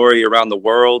my story around the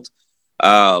world.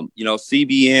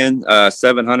 CBN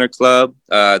 700 Club,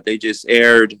 they just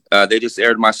aired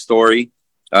my story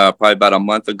probably about a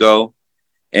month ago.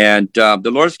 And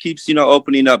the Lord keeps,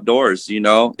 opening up doors, and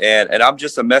I'm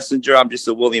just a messenger. I'm just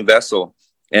a willing vessel.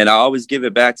 And I always give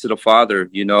it back to the Father.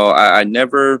 I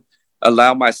never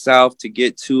allow myself to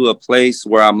get to a place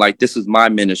where I'm like, this is my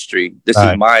ministry. This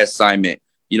is my assignment.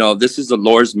 This is the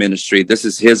Lord's ministry. This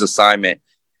is his assignment.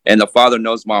 And the Father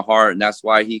knows my heart. And that's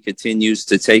why he continues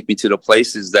to take me to the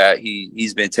places that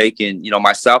he's been taking,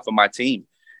 myself and my team.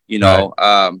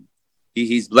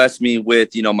 He's blessed me with,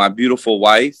 my beautiful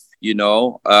wife.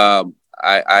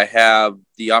 I have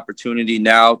the opportunity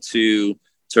now to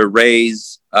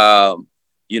raise, my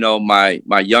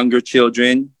younger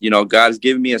children. God has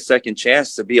given me a second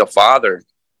chance to be a father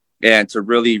and to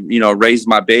really, raise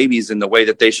my babies in the way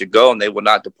that they should go, and they will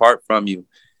not depart from you.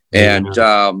 And,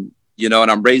 and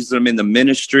I'm raising them in the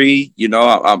ministry.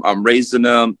 I'm raising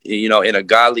them, in a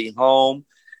godly home,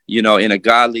 in a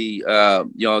godly,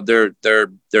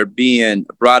 they're being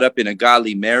brought up in a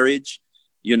godly marriage,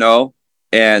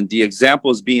 and the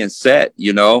example is being set,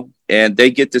 and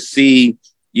they get to see,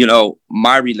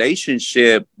 my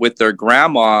relationship with their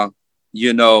grandma,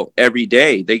 every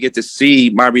day. They get to see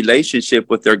my relationship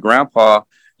with their grandpa,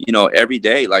 every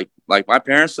day. Like my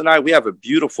parents and I, we have a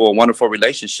beautiful, wonderful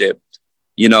relationship,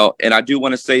 and I do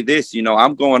want to say this,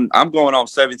 I'm going on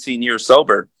 17 years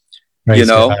sober, Praise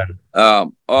God. Praise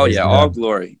God. All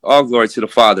glory to the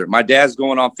Father. My dad's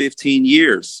going on 15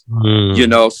 years,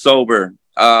 sober,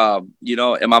 and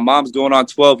my mom's going on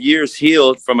 12 years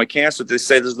healed from a cancer they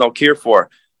say there's no cure for.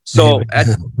 So,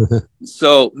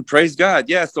 so praise God.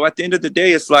 Yeah. So at the end of the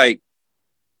day, it's like,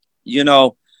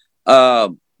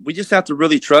 we just have to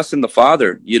really trust in the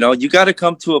Father. You got to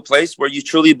come to a place where you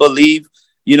truly believe,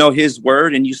 his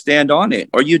word, and you stand on it,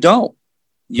 or you don't,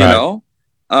 the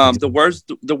word's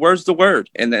the word.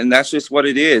 And that's just what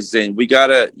it is. And we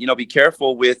gotta, be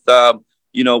careful with,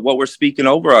 what we're speaking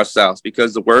over ourselves,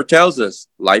 because the word tells us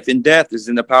life and death is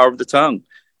in the power of the tongue,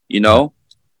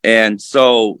 And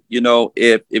so,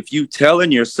 if you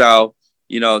telling yourself,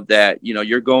 that,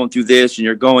 you're going through this and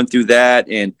you're going through that,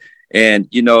 and,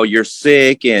 you're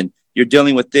sick and you're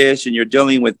dealing with this and you're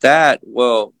dealing with that.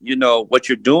 Well, what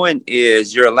you're doing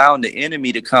is you're allowing the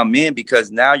enemy to come in,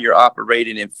 because now you're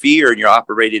operating in fear and you're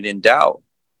operating in doubt,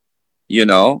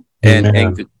 and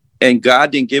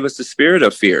God didn't give us the spirit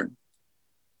of fear,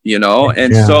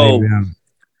 and so,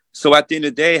 So at the end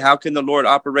of the day, how can the Lord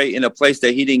operate in a place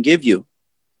that he didn't give you?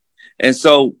 And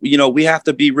so, we have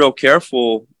to be real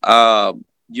careful, and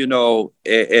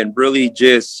really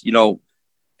just, and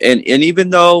even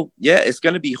though, it's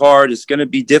going to be hard, it's going to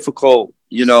be difficult,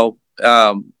 and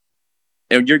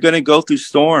you're going to go through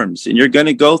storms, and you're going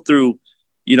to go through,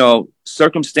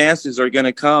 circumstances are going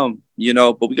to come,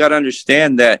 but we got to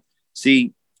understand that,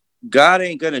 see, God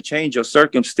ain't going to change your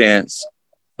circumstance,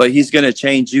 but he's going to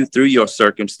change you through your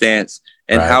circumstance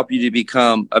and help you to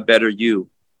become a better you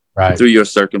through your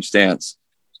circumstance.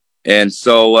 And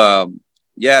so,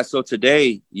 so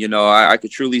today, I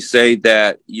could truly say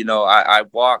that,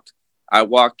 I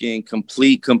walk in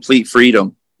complete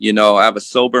freedom. I have a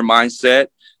sober mindset.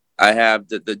 I have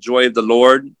the joy of the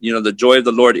Lord. The joy of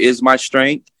the Lord is my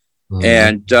strength. Mm-hmm.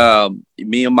 And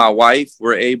me and my wife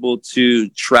were able to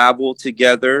travel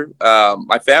together.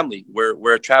 My family,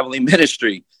 we're a traveling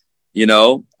ministry,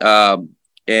 and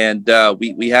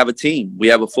we have a team. We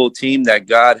have a full team that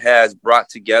God has brought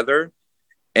together,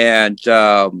 and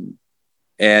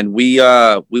we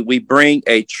bring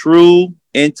a true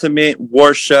intimate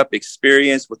worship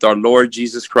experience with our Lord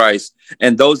Jesus Christ.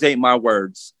 And those ain't my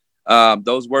words.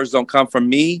 Those words don't come from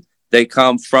me. They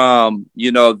come from,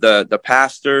 the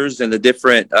pastors and the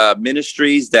different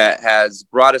ministries that has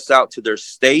brought us out to their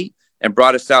state and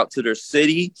brought us out to their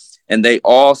city. And they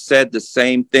all said the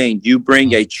same thing. You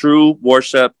bring a true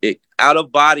worship, out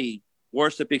of body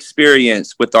worship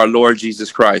experience with our Lord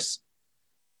Jesus Christ.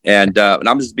 And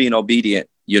I'm just being obedient,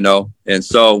 and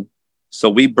so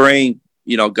we bring,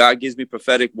 God gives me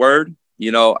prophetic word.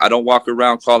 I don't walk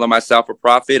around calling myself a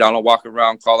prophet. I don't walk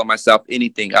around calling myself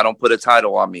anything. I don't put a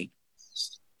title on me.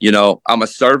 I'm a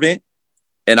servant,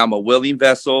 and I'm a willing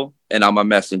vessel, and I'm a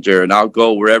messenger, and I'll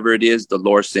go wherever it is the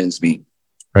Lord sends me.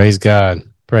 Praise God.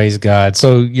 Praise God.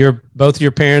 So both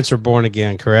your parents are born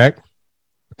again, correct?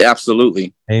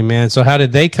 Absolutely. Amen. So how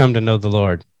did they come to know the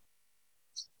Lord?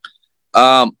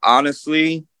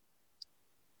 Honestly,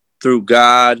 through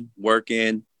God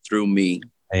working through me.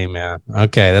 Amen.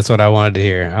 Okay, that's what I wanted to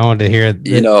hear. I wanted to hear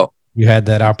that you had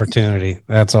that opportunity.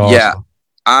 That's awesome. Yeah,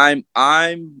 I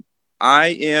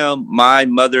am my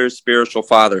mother's spiritual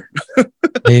father.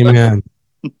 Amen.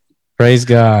 Praise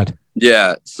God.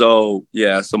 Yeah. So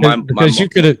because you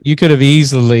could have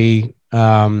easily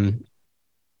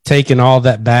taken all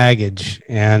that baggage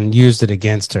and used it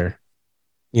against her.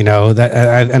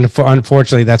 And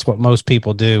unfortunately, that's what most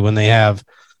people do when they have,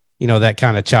 that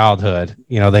kind of childhood.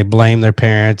 They blame their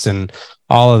parents and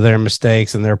all of their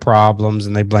mistakes and their problems,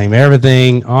 and they blame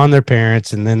everything on their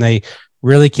parents, and then they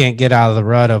really can't get out of the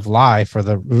rut of life or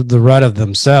the rut of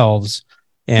themselves,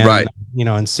 and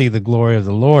and see the glory of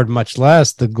the Lord, much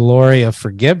less the glory of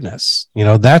forgiveness.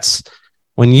 That's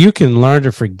when you can learn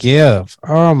to forgive.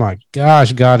 Oh my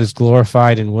gosh, God is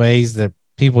glorified in ways that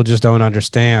people just don't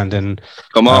understand. And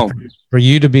come on, for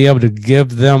you to be able to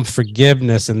give them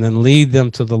forgiveness and then lead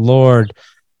them to the Lord,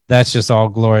 that's just all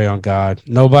glory on God.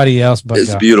 Nobody else but God.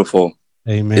 It's beautiful.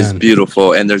 Amen. It's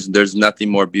beautiful, and there's nothing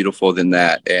more beautiful than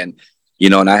that. And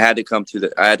and I had to come to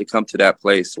that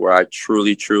place where I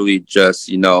truly just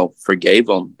forgave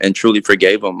them, and truly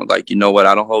forgave them. Like, what,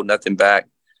 I don't hold nothing back.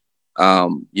 I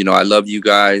love you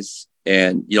guys,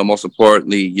 and most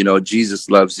importantly,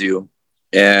 Jesus loves you,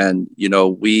 and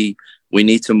we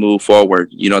need to move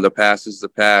forward. The past is the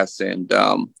past, and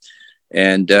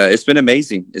it's been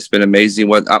amazing. It's been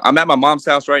amazing. I'm at my mom's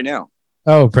house right now.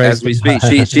 Oh, praise as we speak.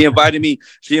 She invited me.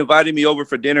 She invited me over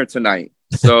for dinner tonight.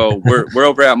 So we're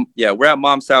over at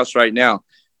mom's house right now,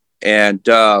 and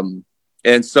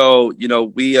so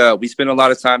we spend a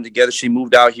lot of time together. She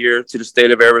moved out here to the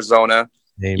state of Arizona.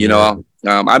 Amen.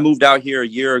 I moved out here a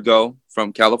year ago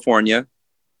from California,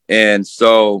 and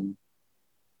so.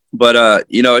 But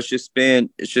it's been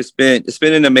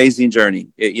an amazing journey.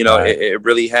 It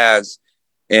really has,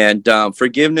 and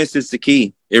forgiveness is the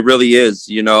key. It really is.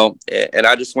 And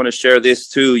I just want to share this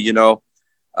too.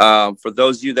 For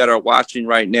those of you that are watching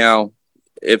right now,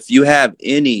 if you have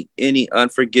any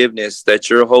unforgiveness that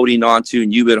you're holding on to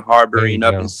and you've been harboring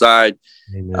up inside,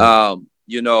 I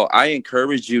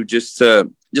encourage you just to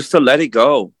let it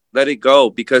go. Let it go,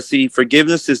 because see,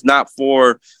 forgiveness is not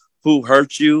for who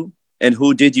hurt you and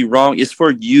who did you wrong. It's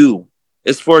for you.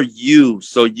 It's for you,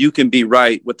 so you can be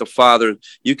right with the Father.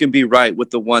 You can be right with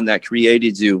the one that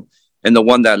created you and the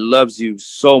one that loves you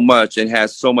so much and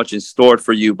has so much in store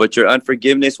for you. But your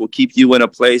unforgiveness will keep you in a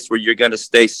place where you're going to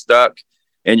stay stuck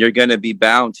and you're going to be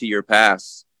bound to your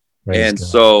past. And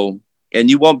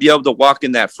you won't be able to walk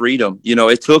in that freedom.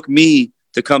 It took me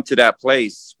to come to that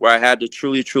place where I had to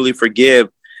truly forgive.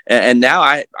 And now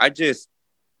I just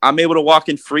I'm able to walk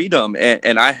in freedom,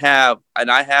 and I have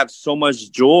so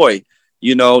much joy,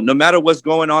 no matter what's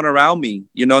going on around me,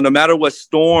 no matter what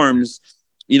storms,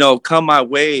 come my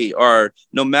way, or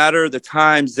no matter the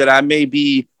times that I may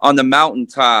be on the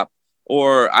mountaintop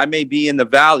or I may be in the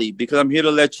valley, because I'm here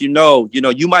to let you know,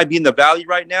 you might be in the valley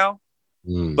right now,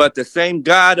 but the same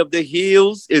God of the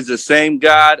hills is the same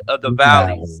God of the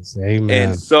valleys. Amen.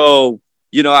 And so,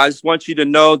 I just want you to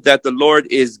know that the Lord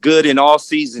is good in all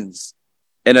seasons.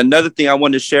 And another thing I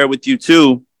wanted to share with you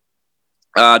too,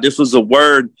 this was a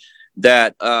word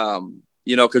that,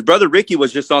 because Brother Ricky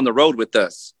was just on the road with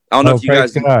us. I don't know if you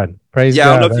guys, God. Praise yeah,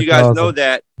 God. I don't know if you guys awesome. know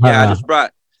that. Yeah,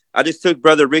 I just took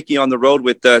Brother Ricky on the road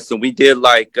with us, and we did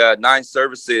like 9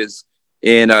 services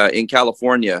in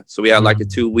California. So we had like a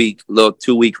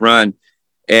 2-week run.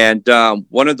 And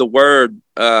one of the word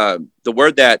that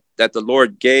the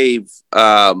Lord gave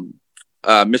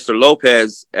Mr.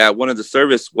 Lopez at one of the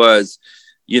service was,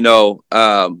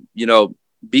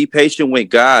 be patient with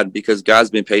God, because God's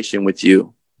been patient with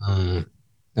you.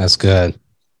 That's good.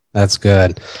 That's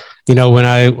good. When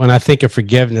I think of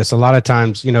forgiveness, a lot of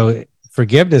times,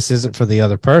 forgiveness isn't for the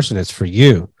other person; it's for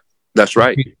you. That's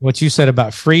right. What you said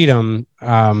about freedom,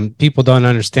 people don't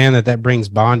understand that brings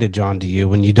bondage onto you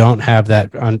when you don't have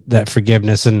that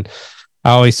forgiveness. And I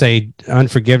always say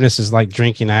unforgiveness is like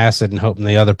drinking acid and hoping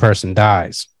the other person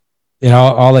dies.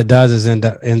 All it does is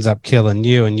ends up killing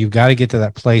you. And you've got to get to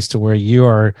that place to where you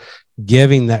are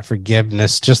giving that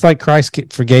forgiveness, just like Christ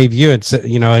forgave you. It's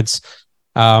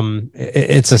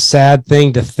a sad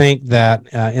thing to think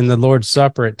that in the Lord's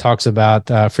Supper it talks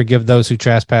about forgive those who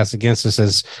trespass against us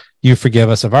as you forgive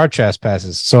us of our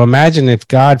trespasses. So imagine if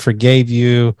God forgave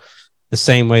you the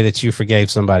same way that you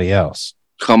forgave somebody else.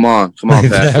 Come on,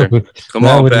 Pastor.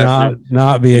 That would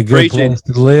not be a good place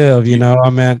to live.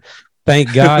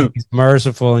 Thank God he's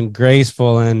merciful and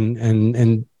graceful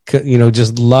and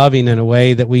just loving in a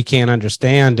way that we can't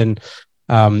understand. And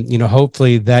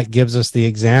hopefully that gives us the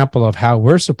example of how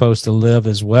we're supposed to live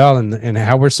as well, and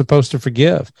how we're supposed to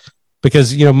forgive.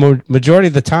 Because, majority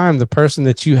of the time, the person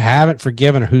that you haven't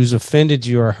forgiven or who's offended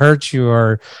you or hurt you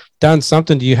or done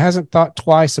something to you hasn't thought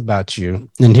twice about you.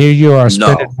 And here you are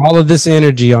spending all of this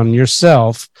energy on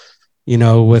yourself,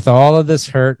 with all of this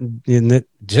hurt, and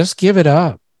just give it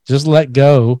up. Just let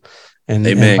go and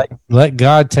let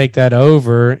God take that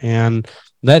over, and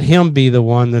let him be the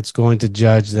one that's going to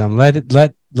judge them. Let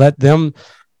them,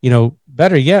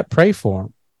 better yet, pray for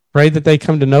them. Pray that they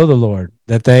come to know the Lord,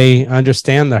 that they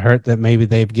understand the hurt that maybe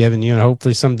they've given you, and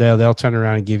hopefully someday they'll turn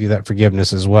around and give you that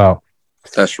forgiveness as well.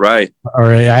 That's right.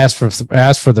 Or ask for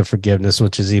the forgiveness,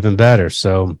 which is even better.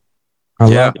 So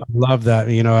I love that.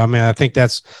 I think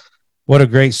that's what a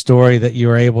great story that you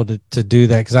were able to do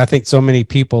that, because I think so many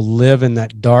people live in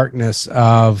that darkness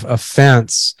of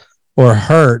offense or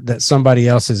hurt that somebody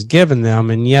else has given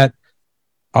them, and yet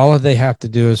all they have to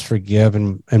do is forgive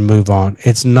and move on.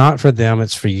 It's not for them,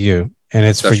 it's for you. And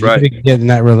it's for you to get in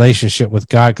that relationship with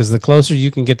God, because the closer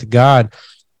you can get to God,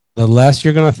 the less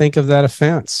you're going to think of that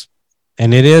offense.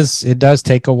 And it does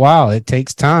take a while. It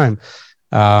takes time.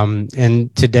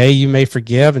 And today you may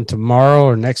forgive, and tomorrow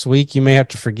or next week you may have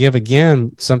to forgive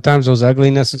again. Sometimes those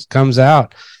ugliness comes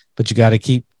out, but you got to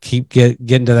keep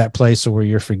getting to that place where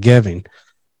you're forgiving.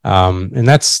 And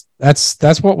that's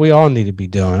what we all need to be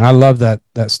doing. I love that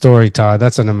story, Todd.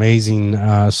 That's an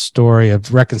amazing story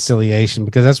of reconciliation,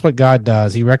 because that's what God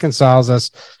does. He reconciles us,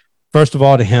 first of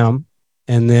all, to him,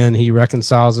 and then he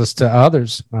reconciles us to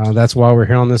others. That's why we're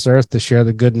here on this earth, to share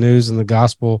the good news and the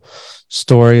gospel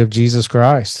story of Jesus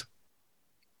Christ.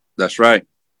 That's right.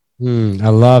 I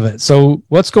love it. So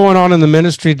what's going on in the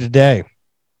ministry today?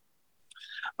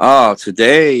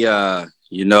 Today,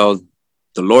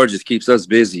 the Lord just keeps us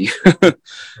busy.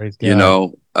 We've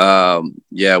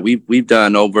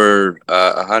done over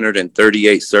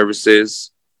 138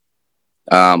 services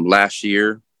last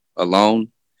year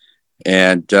alone.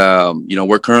 And,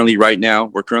 we're currently right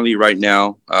now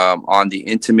on the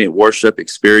Intimate Worship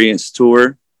Experience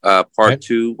Tour, part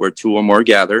 2, where 2 or more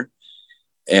gather.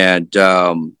 And,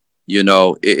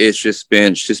 it's just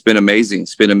been amazing.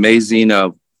 It's been amazing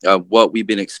of what we've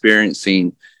been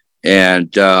experiencing.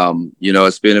 And,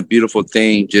 it's been a beautiful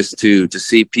thing just to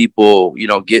see people,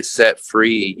 get set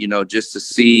free, just to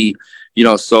see,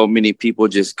 so many people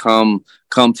just come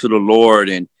to the Lord.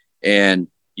 And,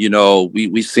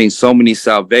 we've seen so many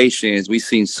salvations. We've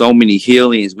seen so many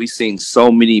healings. We've seen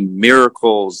so many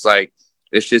miracles. Like,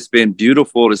 it's just been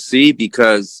beautiful to see,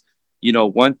 because,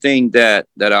 one thing that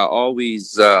I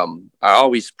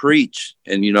always preach,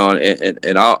 and,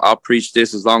 and I'll preach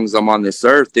this as long as I'm on this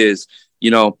earth, is,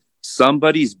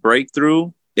 somebody's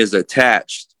breakthrough is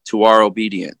attached to our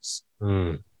obedience.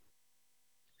 Mm.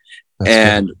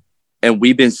 And good. and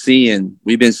we've been seeing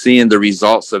the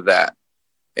results of that.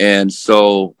 And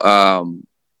so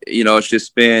it's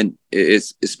just been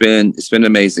it's been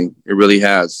amazing. It really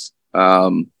has.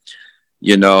 And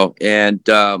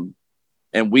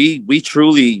we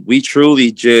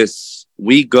truly just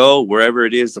we go wherever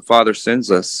it is the Father sends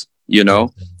us,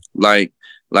 like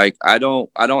I don't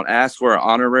ask for an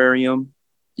honorarium,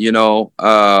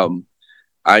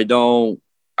 I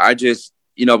just,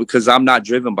 because I'm not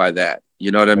driven by that.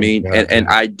 You know what I mean? And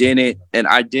I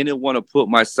didn't want to put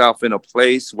myself in a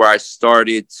place where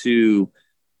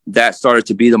that started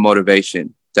to be the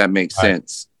motivation. That makes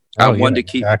sense. I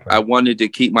wanted to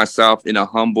keep myself in a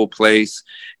humble place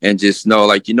and just know,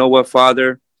 like, you know what,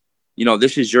 Father,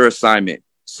 this is your assignment.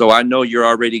 So I know you're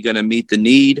already going to meet the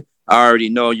need. I already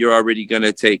know you're already going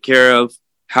to take care of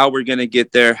how we're going to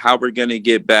get there, how we're going to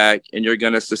get back, and you're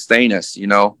going to sustain us.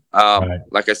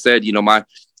 Like I said,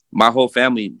 my whole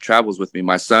family travels with me,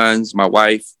 my sons, my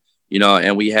wife,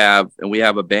 and we have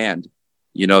a band,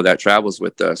 that travels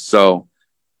with us. So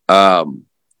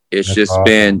it's That's just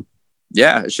awesome.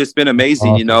 it's just been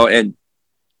amazing, awesome. and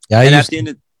yeah, and at the end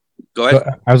of, go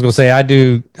ahead. I was going to say, I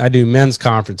do men's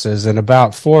conferences, and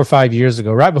about 4 or 5 years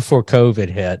ago, right before COVID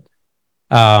hit,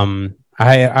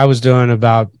 I was doing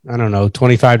about, I don't know,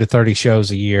 25 to 30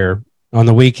 shows a year on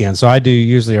the weekend. So I do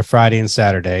usually a Friday and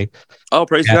Saturday. Oh,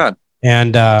 praise God.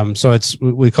 And so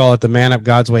we call it the Man Up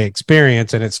God's Way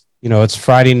experience. And it's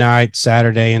Friday night,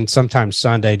 Saturday, and sometimes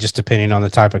Sunday, just depending on the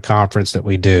type of conference that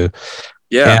we do.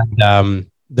 Yeah. And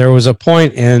there was a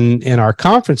point in our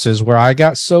conferences where I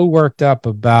got so worked up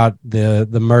about the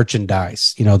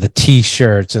merchandise, the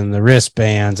T-shirts and the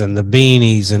wristbands and the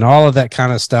beanies and all of that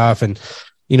kind of stuff. And,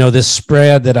 this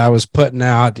spread that I was putting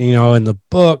out, in the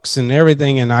books and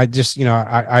everything. And I just,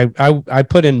 I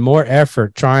put in more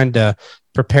effort trying to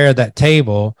prepare that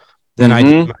table than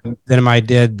I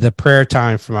did the prayer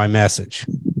time for my message.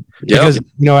 Because,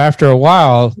 after a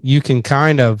while, you can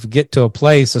kind of get to a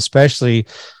place, especially,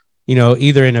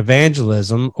 either in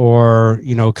evangelism or,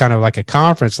 kind of like a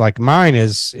conference like mine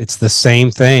it's the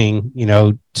same thing,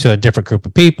 to a different group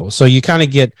of people. So you kind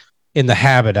of get in the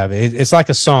habit of it. It's like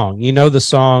a song, the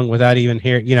song without even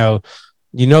hearing, the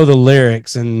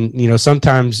lyrics, and,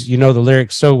 sometimes, the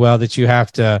lyrics so well that you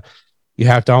have to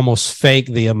almost fake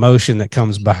the emotion that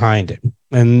comes behind it.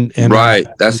 And right.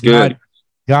 That's good.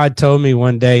 God told me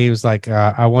one day, he was like,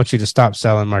 I want you to stop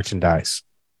selling merchandise.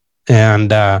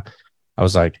 And I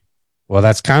was like, well,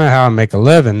 that's kind of how I make a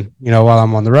living, while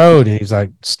I'm on the road. And he's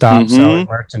like, stop selling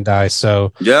merchandise.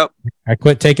 So I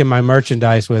quit taking my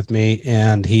merchandise with me,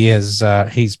 and he's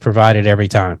provided every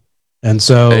time. And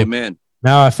so Amen.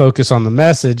 Now I focus on the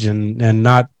message and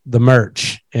not the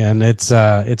merch. And it's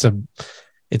a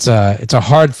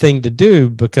hard thing to do,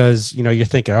 because, you're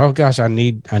thinking, oh gosh, I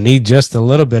need just a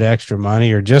little bit extra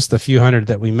money, or just the few hundred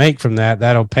that we make from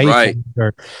that'll pay for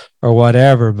it, or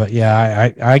whatever. But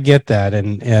yeah, I get that.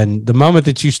 And the moment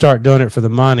that you start doing it for the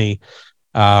money,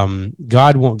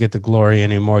 God won't get the glory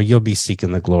anymore. You'll be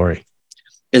seeking the glory.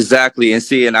 Exactly. And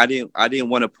see, and I didn't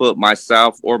want to put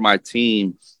myself or my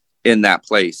team in that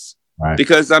place. Right.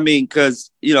 Because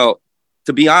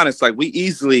to be honest, like, we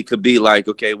easily could be like,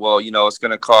 okay, well, it's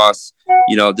going to cost,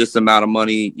 this amount of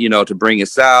money, to bring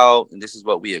us out. And this is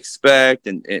what we expect,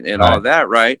 and all of that.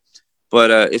 Right.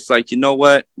 But it's like,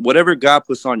 whatever God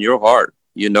puts on your heart,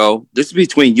 this is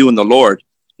between you and the Lord.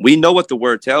 We know what the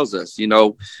word tells us,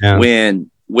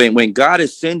 when God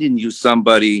is sending you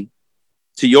somebody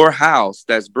to your house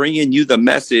that's bringing you the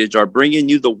message or bringing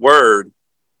you the word.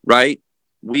 Right.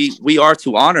 We are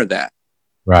to honor that.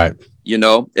 Right.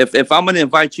 If I'm going to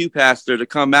invite you, Pastor, to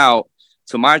come out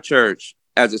to my church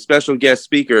as a special guest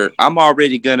speaker, I'm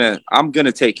going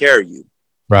to take care of you.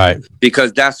 Right.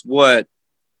 Because that's what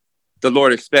the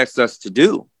Lord expects us to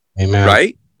do. Amen.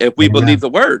 Right. If we believe the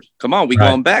word, come on,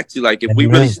 going back to, like, if we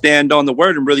really stand on the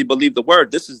word and really believe the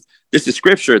word, this is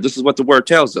scripture. This is what the word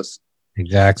tells us.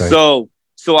 Exactly. So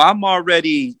I'm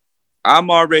already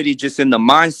just in the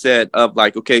mindset of,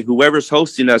 like, okay, whoever's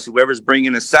hosting us, whoever's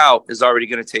bringing us out is already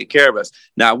going to take care of us.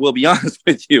 Now, I will be honest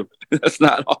with you. That's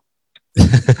not all.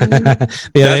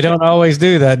 They don't always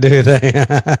do that, do they?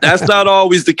 That's not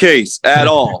always the case at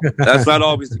all. That's not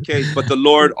always the case. But the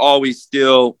Lord always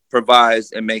still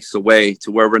provides and makes a way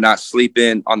to where we're not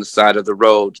sleeping on the side of the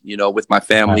road, with my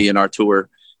family in our tour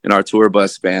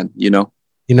bus van,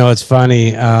 It's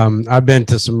funny. I've been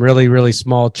to some really, really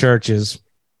small churches,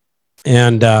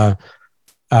 and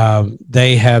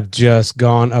they have just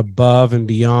gone above and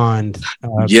beyond.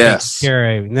 Yes.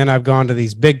 And then I've gone to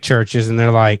these big churches, and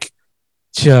they're like,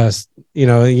 just,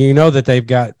 that they've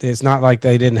got, it's not like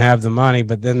they didn't have the money,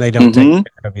 but then they don't take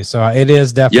care of you. So it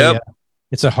is definitely,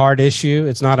 it's a hard issue.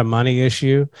 It's not a money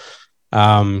issue.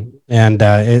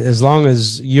 As long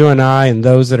as you and I and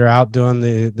those that are out doing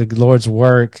the Lord's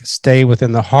work stay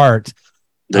within the heart,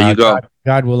 there you go.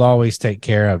 God will always take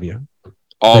care of you.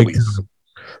 Always.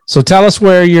 So tell us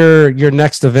where your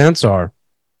next events are.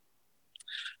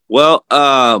 Well,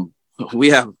 we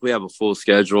have a full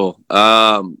schedule.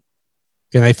 Can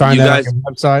they find that on your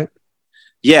website?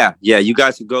 Yeah. You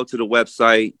guys can go to the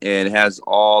website, and it has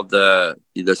all the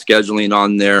scheduling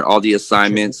on there, all the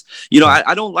assignments.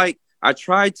 I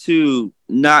try to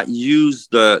not use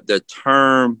the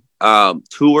term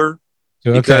tour,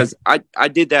 because I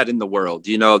did that in the world.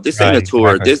 This ain't a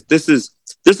tour. Exactly. This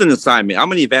is an assignment.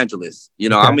 I'm an evangelist.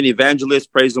 I'm an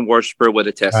evangelist, praise and worshiper with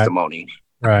a testimony.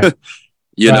 Right.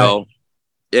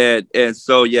 And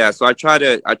so I try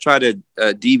to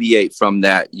deviate from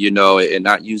that, and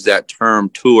not use that term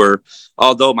tour.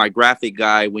 Although my graphic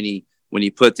guy, when he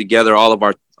put together all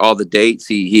the dates,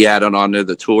 he added on to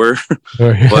the tour,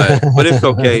 but it's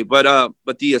okay. But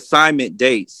the assignment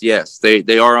dates, yes,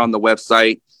 they are on the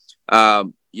website.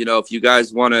 If you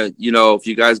guys want to, if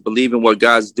you guys believe in what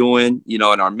God's doing, in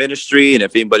our ministry, and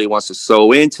if anybody wants to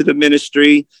sow into the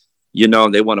ministry, they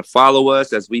want to follow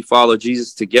us as we follow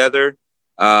Jesus together.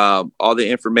 All the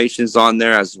information's on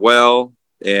there as well.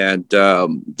 And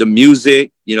the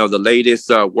music, the latest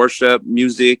worship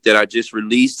music that I just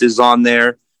released is on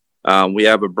there. We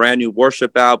have a brand new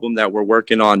worship album that we're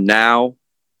working on now.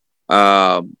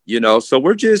 So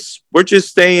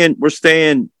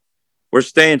we're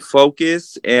staying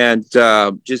focused, and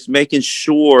just making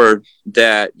sure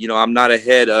that, I'm not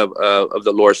ahead of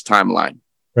the Lord's timeline.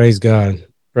 Praise God.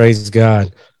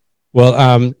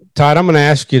 Well, Todd, I'm going to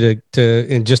ask you to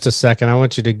in just a second, I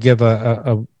want you to give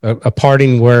a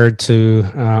parting word to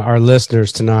our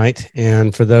listeners tonight.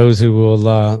 And for those who will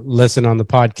listen on the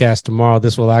podcast tomorrow,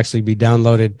 this will actually be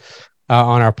downloaded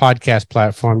on our podcast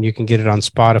platform. You can get it on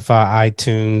Spotify,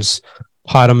 iTunes,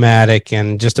 Podomatic,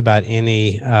 and just about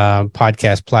any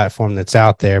podcast platform that's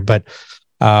out there. But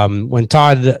when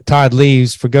Todd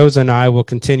leaves, Fregosa and I will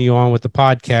continue on with the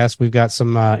podcast. We've got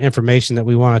some information that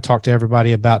we want to talk to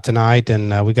everybody about tonight,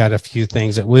 and we got a few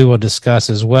things that we will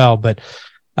discuss as well. But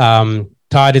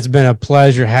Todd, it's been a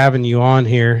pleasure having you on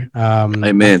here.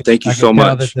 Amen. Thank you so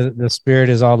much. The Spirit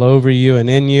is all over you and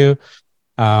in you.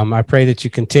 I pray that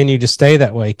you continue to stay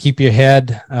that way. Keep your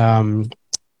head and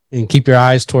keep your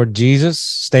eyes toward Jesus.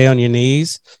 Stay on your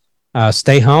knees.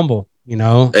 Stay humble.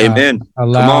 Amen.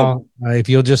 If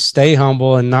you'll just stay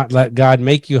humble and not let God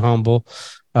make you humble,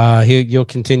 you'll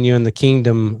continue in the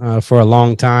kingdom for a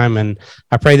long time. And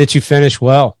I pray that you finish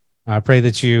well. I pray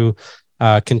that you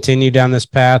continue down this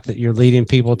path, that you're leading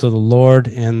people to the Lord,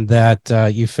 and that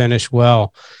you finish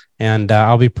well. And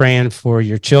I'll be praying for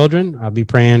your children. I'll be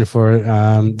praying for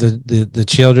the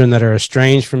children that are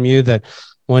estranged from you, that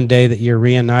one day that you're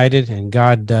reunited and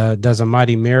God does a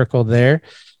mighty miracle there.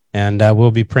 And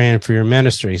we'll be praying for your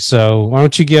ministry. So why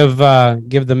don't you give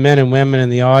the men and women in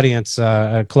the audience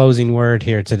a closing word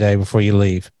here today before you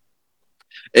leave?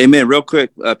 Amen. Real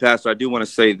quick, Pastor, I do want to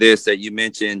say this, that you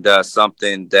mentioned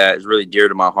something that is really dear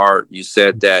to my heart. You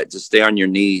said that to stay on your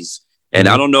knees. And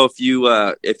I don't know if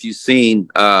you've seen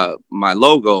my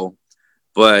logo,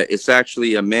 but it's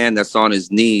actually a man that's on his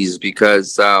knees,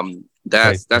 because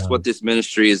that's what this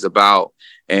ministry is about.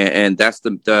 And that's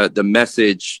the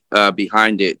message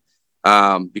behind it.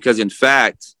 Because in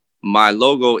fact, my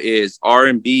logo is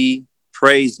R&B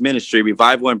Praise Ministry,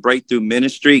 Revival and Breakthrough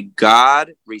Ministry.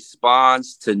 God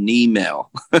responds to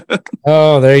knee-mail.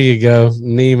 Oh, there you go.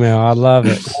 Knee-mail. I love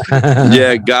it.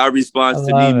 Yeah, God responds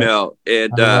to knee-mail.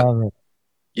 And, and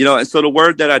so the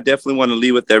word that I definitely want to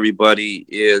leave with everybody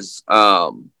is, we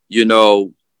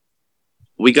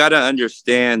got to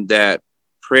understand that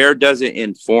prayer doesn't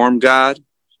inform God.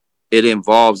 It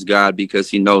involves God, because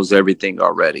he knows everything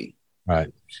already. Right.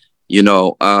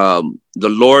 The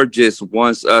Lord just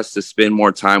wants us to spend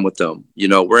more time with him.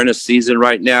 We're in a season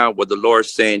right now where the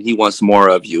Lord's saying he wants more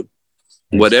of you.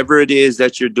 Whatever it is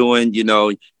that you're doing,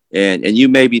 and you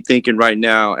may be thinking right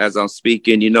now as I'm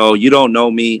speaking, you don't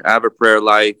know me. I have a prayer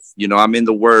life. I'm in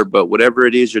the word, but whatever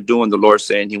it is you're doing, the Lord's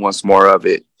saying he wants more of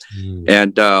it.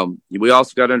 And we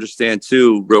also got to understand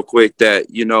too, real quick, that,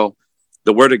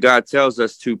 the word of God tells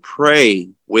us to pray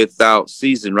without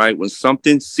ceasing, right? When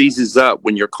something seizes up,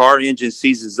 when your car engine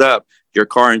seizes up, your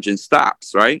car engine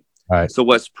stops, right? Right. So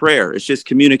what's prayer? It's just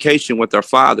communication with our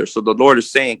Father. So the Lord is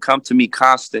saying, come to me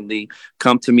constantly,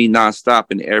 come to me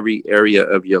nonstop in every area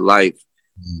of your life.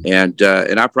 And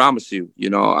I promise you,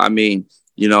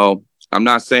 I'm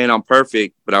not saying I'm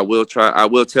perfect, but I will try. I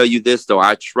will tell you this though.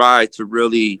 I try to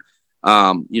really,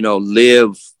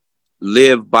 live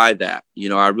by that.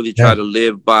 I really try to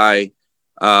live by,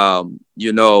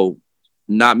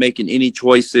 not making any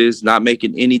choices, not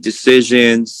making any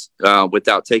decisions,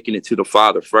 without taking it to the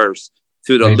Father first,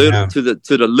 to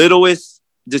the littlest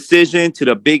decision, to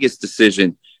the biggest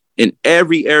decision in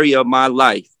every area of my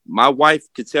life. My wife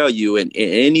could tell you, and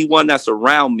anyone that's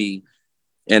around me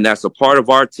and that's a part of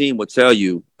our team will tell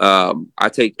you, I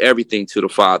take everything to the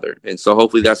Father. And so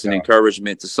hopefully that's an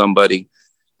encouragement to somebody.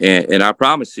 And I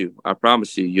promise you,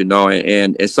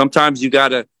 and sometimes you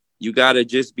gotta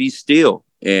just be still.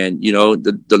 And,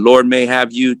 the Lord may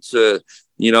have you to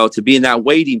be in that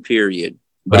waiting period,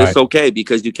 but it's okay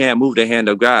because you can't move the hand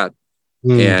of God.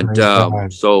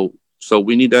 So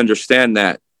we need to understand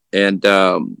that. And,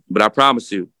 but I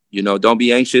promise you, don't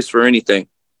be anxious for anything,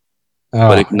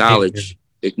 but acknowledge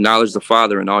the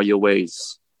Father in all your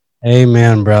ways.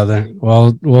 Amen, brother.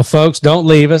 Well, folks, don't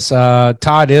leave us.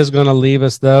 Todd is going to leave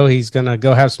us, though. He's going to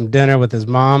go have some dinner with his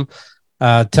mom.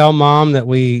 Tell mom that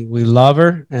we love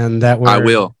her and that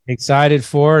we're excited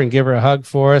for her, and give her a hug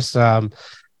for us.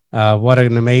 What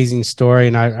an amazing story.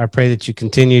 And I pray that you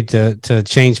continue to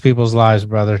change people's lives,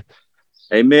 brother.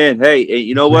 Amen. Hey,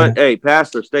 you know what? Hey,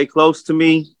 Pastor, stay close to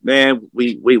me, man.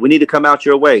 We need to come out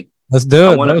your way. Let's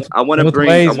do it. I want to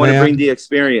bring the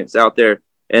experience out there.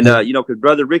 And, because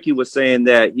Brother Ricky was saying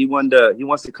that he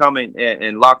wants to come in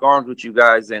and lock arms with you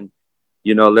guys. And,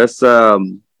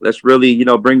 let's really,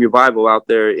 bring revival out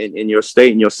there in your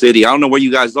state, in your city. I don't know where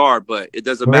you guys are, but it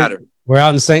doesn't matter. We're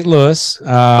out in St. Louis,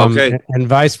 okay, and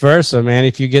vice versa, man.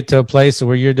 If you get to a place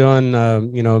where you're doing,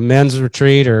 a men's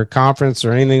retreat or conference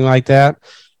or anything like that,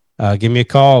 give me a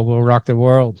call. We'll rock the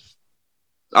world.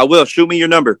 I will. Shoot me your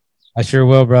number. I sure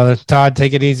will, brother. Todd,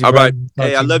 take it easy. All brother. Right.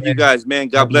 Hey, I love you guys, man.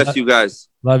 God bless you guys.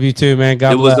 Love you too, man.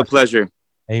 God bless. It was a pleasure.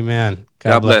 Amen.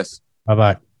 God bless.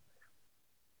 Bye-bye.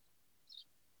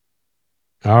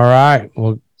 All right.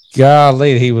 Well,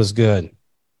 golly, he was good.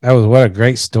 What a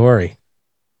great story.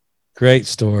 Great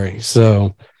story.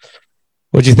 So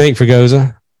what'd you think,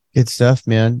 Fregosa? Good stuff,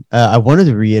 man. I wanted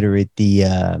to reiterate we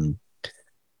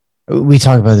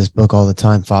talk about this book all the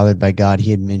time, Fathered by God.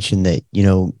 He had mentioned that,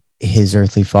 his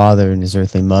earthly father and his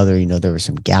earthly mother, there were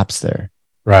some gaps there.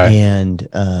 Right.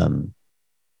 And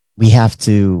we have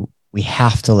to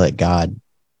let God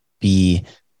be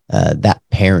that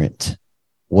parent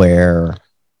where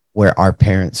our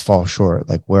parents fall short,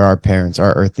 like where our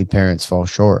earthly parents fall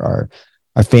short, our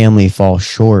family falls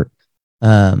short.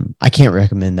 I can't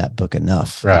recommend that book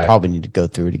enough. Right. I probably need to go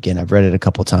through it again. I've read it a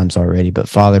couple times already, but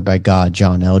Fathered by God,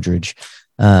 John Eldridge,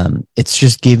 it's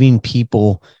just giving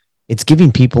people in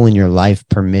your life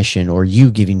permission, or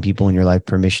you giving people in your life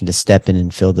permission to step in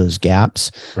and fill those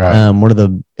gaps. Right.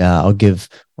 I'll give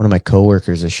one of my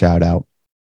coworkers a shout out.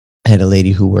 I had a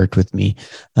lady who worked with me,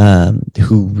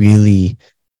 who really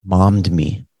mommed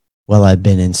me while I've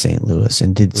been in St. Louis,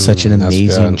 and did such an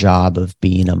amazing job of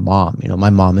being a mom. My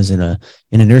mom is in a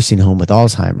nursing home with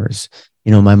Alzheimer's.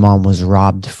 My mom was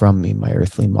robbed from me, my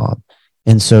earthly mom.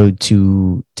 And so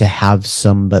to have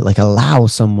allow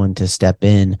someone to step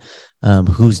in,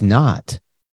 who's not,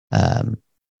 to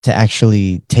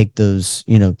actually take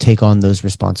on those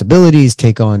responsibilities,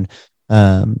 take on,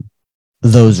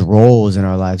 those roles in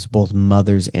our lives, both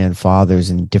mothers and fathers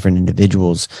and different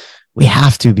individuals. We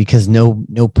have to, because no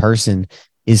person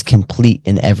is complete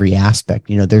in every aspect.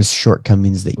 There's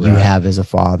shortcomings that you have as a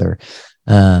father.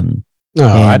 No,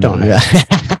 I don't have.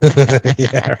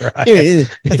 Yeah, right.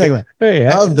 I'm talking about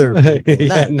other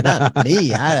people, not me.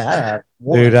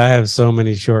 Dude, I have so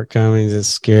many shortcomings. It's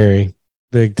scary,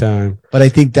 big time. But I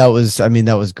think that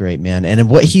was great, man. And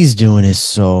what he's doing is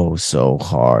so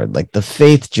hard. Like the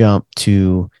faith jump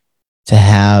to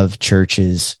have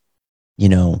churches,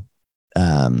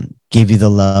 give you the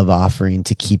love offering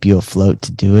to keep you afloat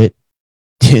to do it.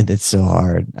 Dude, that's so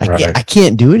hard. I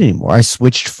can't do it anymore. I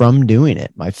switched from doing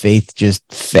it. My faith just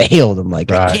failed. I'm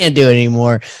like, I can't do it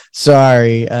anymore.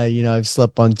 Sorry. I've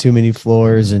slept on too many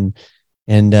floors, and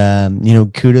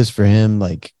kudos for him.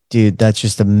 Like, dude, that's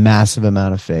just a massive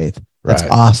amount of faith. That's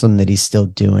awesome that he's still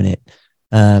doing it.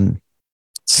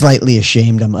 Slightly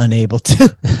ashamed I'm unable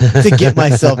to get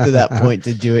myself to that point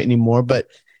to do it anymore. But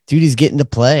dude, he's getting to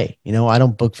play. I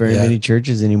don't book very many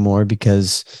churches anymore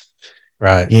because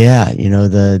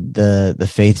the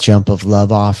faith jump of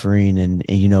love offering, and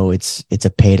it's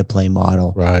a pay to play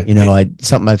model.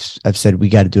 Something I've said we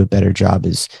got to do a better job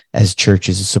as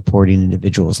churches supporting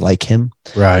individuals like him,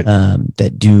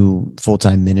 that do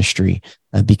full-time ministry,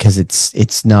 because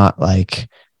it's not like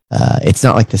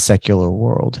the secular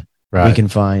world. Right. We can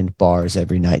find bars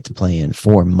every night to play in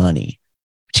for money,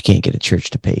 but you can't get a church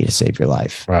to pay you to save your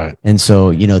life. Right. And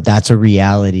so, that's a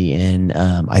reality. And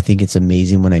I think it's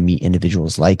amazing when I meet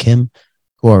individuals like him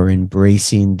who are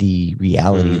embracing the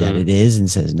reality that it is and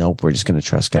says, nope, we're just going to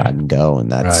trust God and go.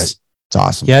 And it's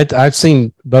awesome. Yeah. I've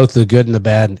seen both the good and the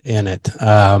bad in it.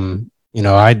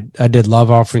 I did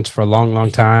love offerings for a long, long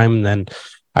time. And then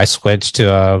I switched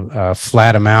to a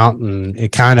flat amount, and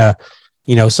it kind of,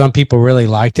 some people really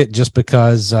liked it just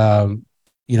because,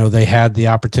 they had the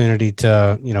opportunity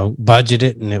to, budget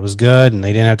it, and it was good and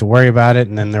they didn't have to worry about it.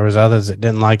 And then there was others that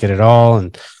didn't like it at all.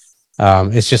 And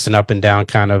it's just an up and down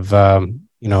kind of,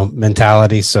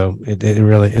 mentality. So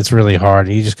it's really hard.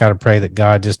 You just got to pray that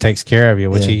God just takes care of you,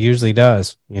 which he usually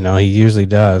does. He usually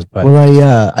does. But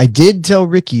I did tell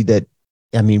Ricky that,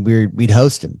 we'd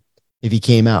host him if he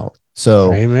came out.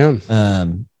 So,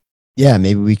 amen.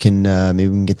 Maybe we can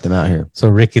get them out here. So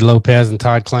Ricky Lopez and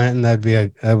Todd Clanton,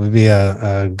 that would be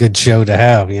a good show to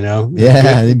have,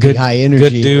 Yeah, good high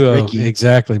energy, good duo. Ricky.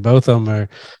 Exactly. Both of them are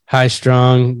high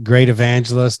strung, great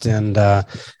evangelists, and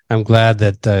I'm glad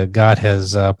that God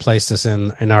has placed us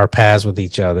in our paths with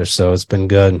each other. So it's been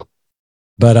good.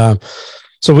 But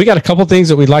so we got a couple things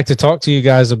that we'd like to talk to you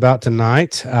guys about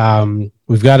tonight.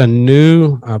 We've got a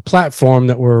new platform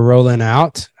that we're rolling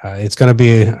out. It's going to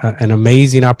be an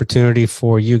amazing opportunity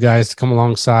for you guys to come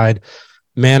alongside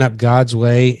Man Up God's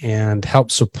Way and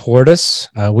help support us.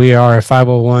 We are a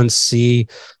 501c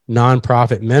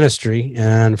nonprofit ministry.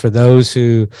 And for those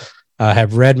who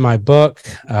have read my book,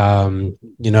 you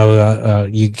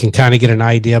can kind of get an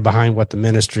idea behind what the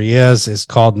ministry is. It's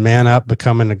called Man Up,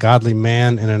 Becoming a Godly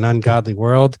Man in an Ungodly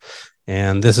World.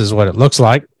 And this is what it looks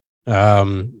like. You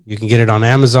can get it on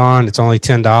Amazon. It's only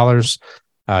 $10.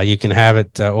 You can have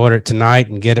it, order it tonight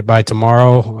and get it by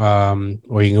tomorrow.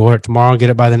 Or you can order it tomorrow and get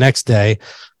it by the next day.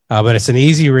 But it's an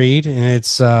easy read, and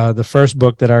it's the first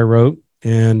book that I wrote.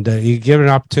 And you give it an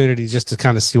opportunity just to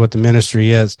kind of see what the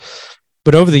ministry is.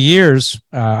 But over the years,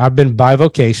 I've been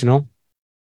bivocational.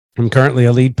 I'm currently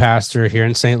a lead pastor here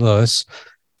in St. Louis,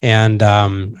 and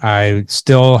I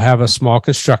still have a small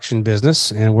construction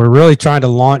business, and we're really trying to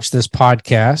launch this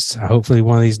podcast. Hopefully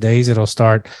one of these days it'll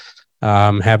start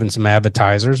having some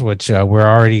advertisers, which we're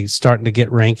already starting to get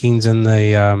rankings in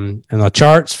the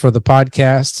charts for the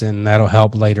podcast, and that'll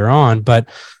help later on. But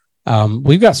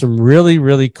we've got some really,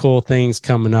 really cool things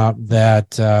coming up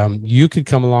that you could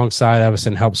come alongside of us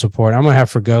and help support. I'm going to have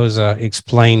Fregosa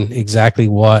explain exactly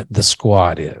what the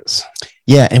squad is.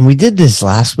 Yeah, and we did this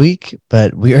last week,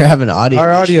 but we were having audio.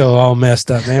 Our audio all messed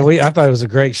up, man. I thought it was a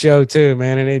great show too,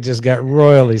 man, and it just got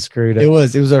royally screwed up. It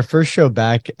was our first show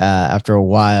back after a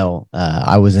while.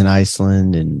 I was in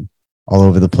Iceland and all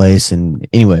over the place. And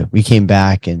anyway, we came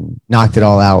back and knocked it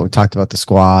all out. We talked about the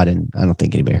squad, and I don't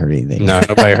think anybody heard anything. No,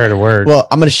 nobody heard a word. Well,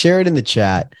 I'm going to share it in the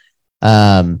chat.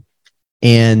 And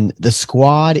the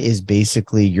squad is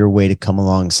basically your way to come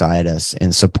alongside us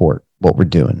and support what we're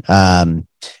doing.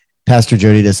 Pastor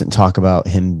Jody doesn't talk about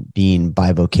him being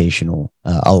bivocational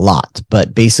a lot,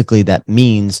 but basically that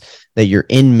means that you're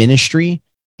in ministry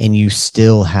and you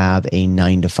still have a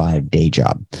 9-to-5 day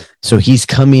job. So he's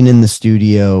coming in the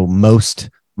studio most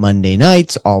Monday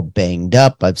nights, all banged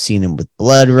up. I've seen him with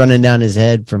blood running down his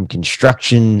head from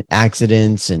construction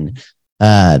accidents and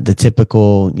the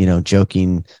typical,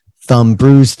 joking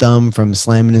bruised thumb from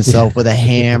slamming himself with a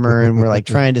hammer. And we're like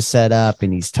trying to set up,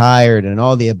 and he's tired and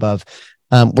all the above.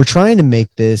 We're trying to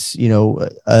make this,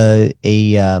 a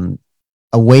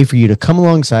way for you to come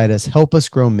alongside us, help us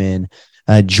grow men,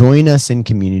 join us in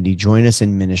community, join us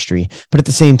in ministry. But at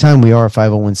the same time, we are a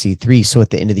 501c3. So at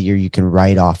the end of the year, you can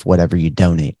write off whatever you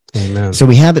donate. Amen. So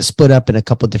we have it split up in a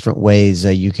couple different ways.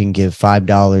 You can give $5,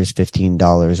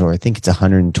 $15, or I think it's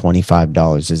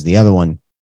 $125 is the other one.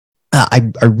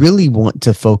 I really want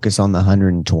to focus on the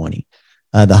 120.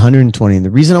 The 120. And the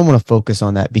reason I want to focus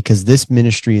on that, because this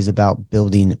ministry is about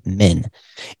building men.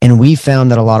 And we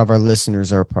found that a lot of our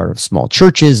listeners are a part of small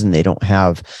churches, and they don't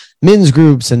have men's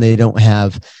groups, and they don't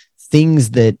have things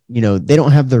that, they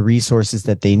don't have the resources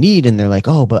that they need. And they're like,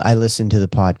 oh, but I listen to the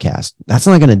podcast. That's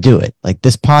not going to do it. Like,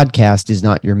 this podcast is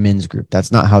not your men's group.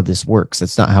 That's not how this works.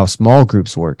 That's not how small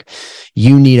groups work.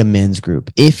 You need a men's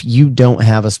group. If you don't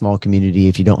have a small community,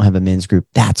 if you don't have a men's group,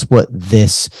 that's what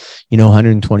this,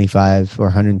 $125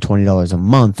 or $120 a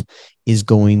month is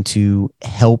going to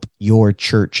help your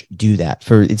church do that.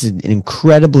 It's an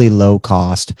incredibly low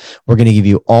cost. We're going to give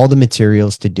you all the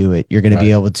materials to do it. You're going to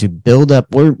be able to build up.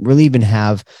 We'll even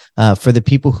have, for the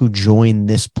people who join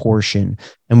this portion,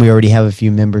 and we already have a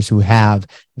few members who have,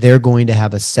 they're going to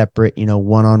have a separate,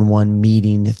 one-on-one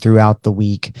meeting throughout the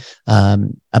week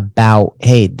about,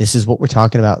 hey, this is what we're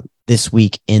talking about. this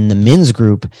week in the men's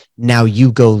group. Now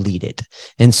you go lead it.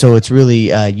 And so it's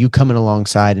really you coming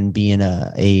alongside and being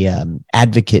a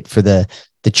advocate for the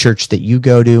church that you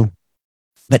go to.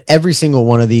 But every single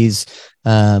one of these,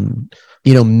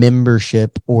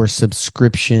 membership or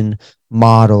subscription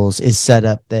models is set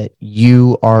up that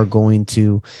you are going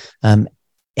to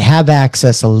have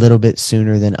access a little bit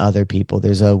sooner than other people.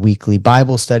 There's a weekly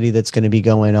Bible study that's going to be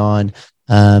going on.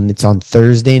 It's on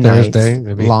Thursday nights.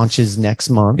 Launches next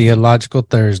month. Theological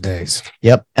Thursdays.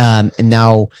 Yep. And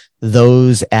now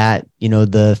those at,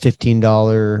 the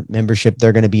 $15 membership,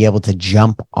 they're going to be able to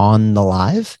jump on the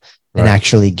live and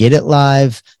actually get it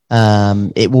live.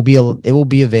 It will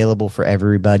be available for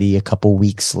everybody a couple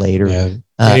weeks later. Yeah.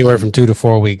 Anywhere from 2 to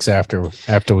 4 weeks after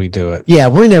we do it. Yeah,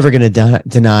 we're never going to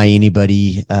deny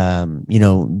anybody,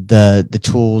 the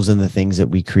tools and the things that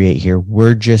we create here.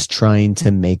 We're just trying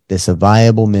to make this a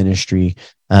viable ministry,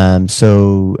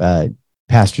 so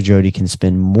Pastor Jody can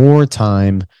spend more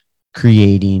time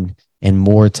creating and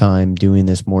more time doing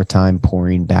this, more time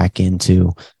pouring back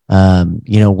into.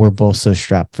 We're both so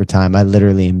strapped for time. I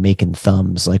literally am making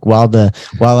thumbs. Like while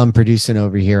I'm producing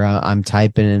over here, I'm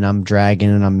typing and I'm dragging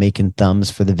and I'm making thumbs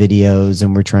for the videos,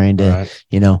 and we're trying to,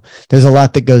 there's a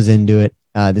lot that goes into it.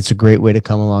 That's a great way to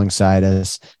come alongside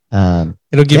us.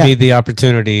 It'll give me the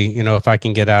opportunity, if I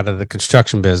can get out of the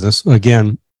construction business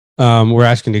again. We're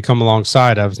asking you to come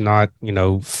alongside us, not,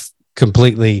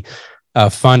 completely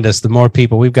fund us. The more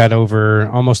people, we've got over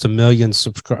almost 1 million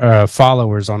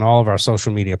followers on all of our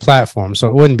social media platforms, so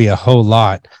it wouldn't be a whole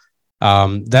lot.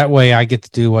 That way I get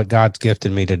to do what God's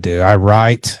gifted me to do. I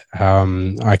write,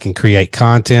 I can create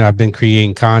content. I've been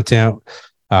creating content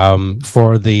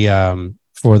for the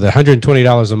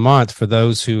 $120 a month for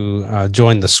those who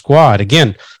join the squad.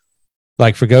 Again,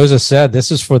 like Fregosa said,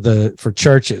 this is for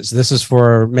churches. This is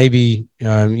for maybe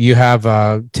you have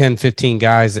 10, 15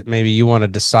 guys that maybe you want to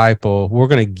disciple. We're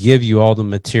going to give you all the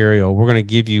material. We're going to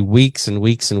give you weeks and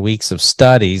weeks and weeks of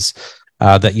studies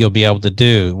that you'll be able to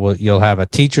do. You'll have a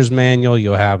teacher's manual.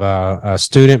 You'll have a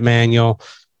student manual.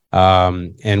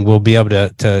 And we'll be able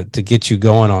to get you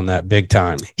going on that big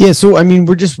time. Yeah. So,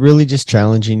 we're just really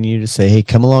challenging you to say, hey,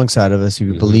 come alongside of us. If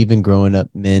you believe in growing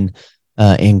up men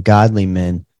and godly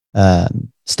men.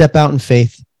 Step out in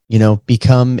faith,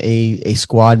 become a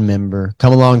squad member,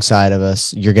 come alongside of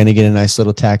us. You're going to get a nice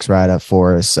little tax write-up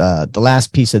for us. The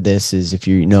last piece of this is if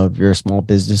you're a small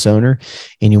business owner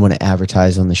and you want to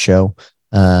advertise on the show,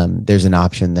 there's an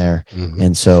option there.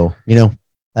 And so,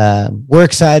 we're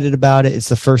excited about it. It's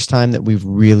the first time that we've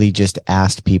really just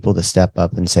asked people to step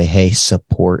up and say, hey,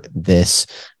 support this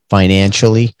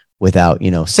financially without,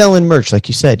 selling merch. Like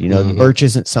you said, the merch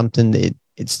isn't something that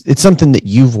it's something that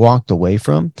you've walked away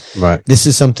from. Right. This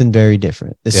is something very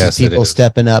different. This is people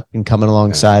stepping up and coming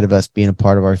alongside of us, being a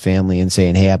part of our family and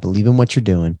saying, hey, I believe in what you're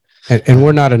doing. And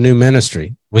we're not a new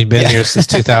ministry. We've been here since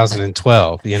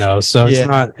 2012, so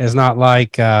it's not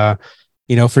like,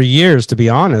 for years, to be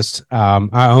honest,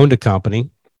 I owned a company,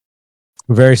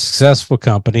 a very successful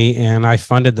company, and I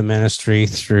funded the ministry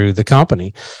through the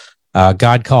company.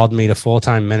 God called me to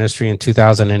full-time ministry in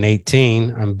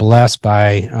 2018. I'm blessed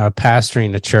by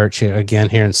pastoring the church again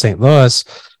here in St. Louis.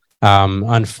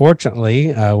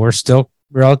 Unfortunately, we're still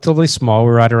relatively small.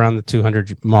 We're right around the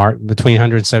 200 mark, between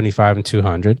 175 and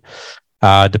 200,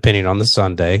 depending on the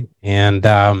Sunday. And,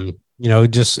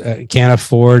 just can't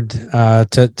afford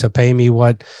to pay me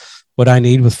what I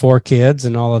need with 4 kids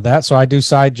and all of that. So I do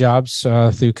side jobs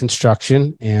through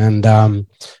construction. And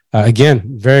again,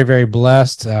 very, very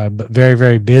blessed, but very,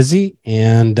 very busy.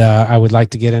 And I would like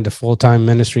to get into full-time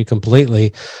ministry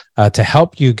completely to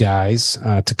help you guys,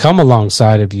 to come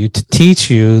alongside of you, to teach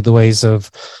you the ways of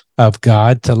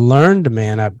God, to learn to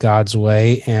man up God's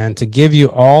way, and to give you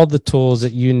all the tools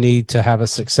that you need to have a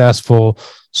successful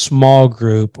small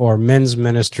group or men's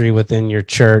ministry within your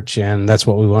church. And that's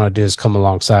what we want to do, is come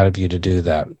alongside of you to do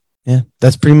that. Yeah,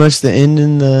 that's pretty much the end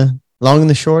and the long and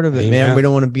the short of it, man. We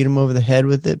don't want to beat them over the head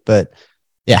with it, but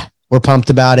yeah, we're pumped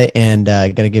about it. And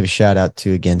got to give a shout out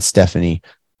to, again, Stephanie,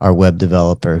 our web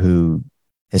developer, who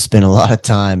has spent a lot of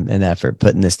time and effort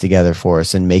putting this together for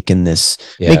us and making this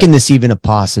even a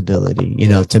possibility,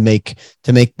 to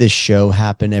make this show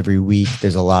happen every week.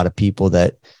 There's a lot of people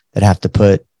that have to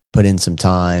put in some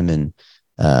time, and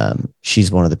she's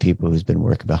one of the people who's been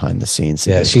working behind the scenes.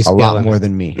 Yeah, she's a lot more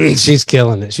than me. She's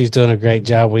killing it. She's doing a great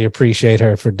job. We appreciate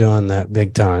her for doing that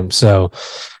big time. So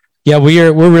yeah,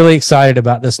 we're really excited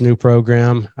about this new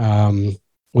program.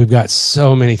 We've got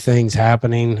so many things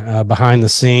happening behind the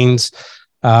scenes.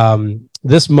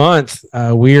 This month,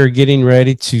 we are getting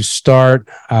ready to start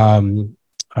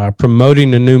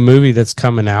promoting a new movie that's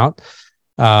coming out.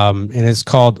 and it's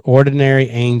called Ordinary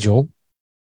Angel.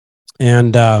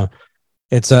 And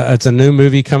it's a new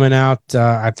movie coming out.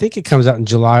 I think it comes out in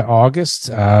July, August,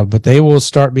 but they will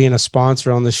start being a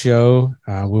sponsor on the show.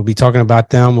 We'll be talking about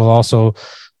them. We'll also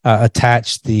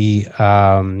attach the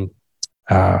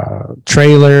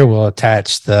trailer. We'll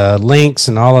attach the links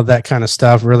and all of that kind of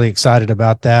stuff. Really excited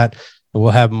about that.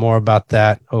 We'll have more about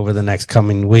that over the next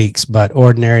coming weeks. But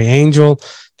Ordinary Angel,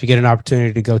 if you get an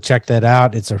opportunity to go check that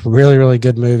out, it's a really, really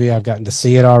good movie. I've gotten to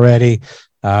see it already.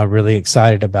 Really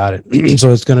excited about it.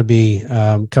 So it's going to be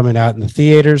coming out in the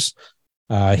theaters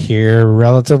here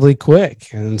relatively quick.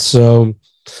 And so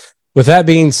with that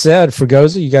being said,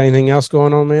 Fregosa, you got anything else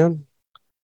going on, man?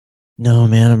 No,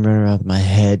 man, I'm running around with my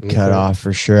head cut off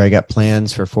for sure. I got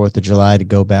plans for 4th of July to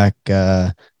go back.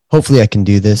 Hopefully I can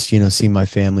do this, see my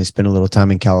family, spend a little time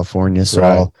in California. So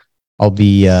Right. I'll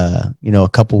be, a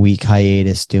couple week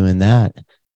hiatus doing that.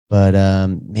 But,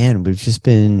 man, we've just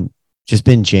been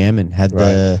jamming, had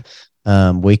the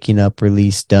Waking Up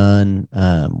release done.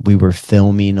 We were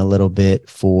filming a little bit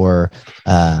for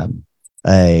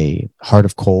a Heart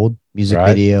of Cold music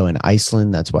video in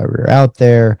Iceland. That's why we were out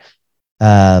there.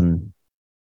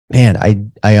 Man,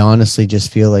 I honestly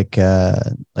just feel like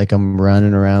I'm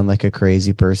running around like a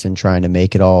crazy person trying to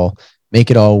make it all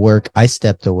work. I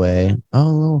stepped away.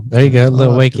 Oh, there you go. A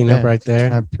little waking up right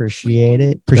there. I appreciate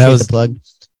it. Appreciate the plug.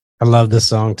 I love this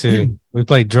song too. We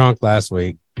played Drunk last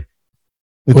week.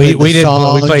 We played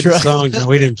the song.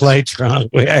 We didn't play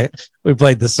Drunk. We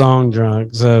played the song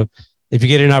Drunk. So if you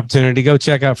get an opportunity, go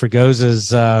check out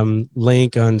Fregosa's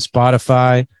link on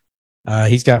Spotify.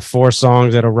 He's got 4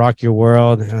 songs that'll rock your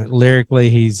world. Lyrically,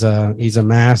 he's a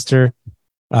master.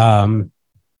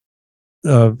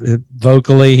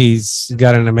 Vocally, he's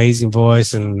got an amazing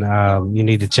voice, and you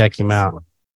need to check him out.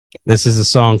 This is a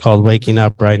song called Waking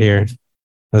Up right here.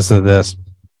 Listen to this.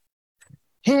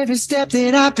 Every step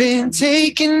that I've been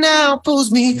taking now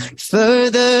pulls me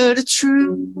further to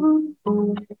truth.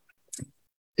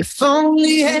 If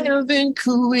only heaven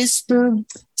could whisper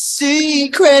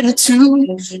secret or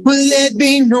two, will there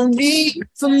be no need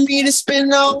for me to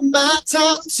spend all my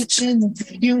time searching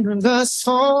the universe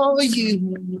for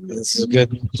you? This is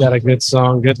good. Got a good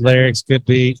song, good lyrics, good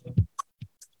beat.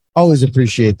 Always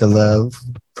appreciate the love.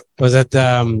 Was that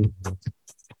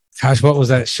what was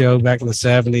that show back in the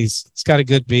 70s? It's got a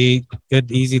good beat,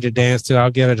 good, easy to dance to. I'll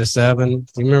give it a 7. You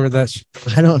remember that?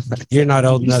 I don't. You're not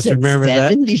old enough to remember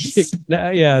 70s?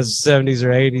 that. Yeah, 70s or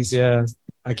 80s. Yeah,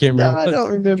 I can't remember. No, I don't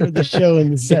remember the show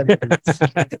in the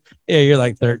 70s. Yeah, you're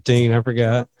like 13. I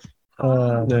forgot.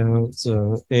 No.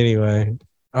 So anyway,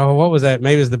 what was that?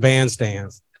 Maybe it was the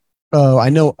Bandstand. Oh, I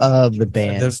know of the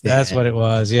band. That's what it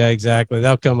was. Yeah, exactly.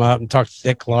 They'll come up and talk to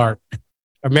Dick Clark.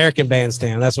 American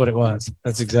Bandstand. That's what it was.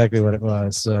 That's exactly what it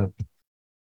was. So,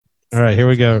 all right, here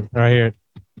we go. Right here.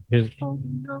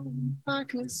 I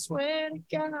could swear to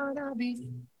God I'll be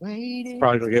waiting.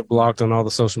 Probably gonna get blocked on all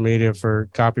the social media for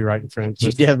copyright You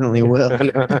infringement. definitely will.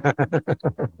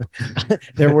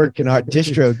 They're working hard.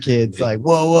 Distro kids like,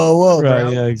 whoa. Right?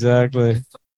 Bro. Yeah, exactly.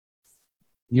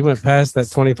 You went past that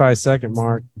 25-second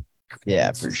mark.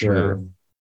 Yeah, for sure.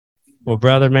 Well,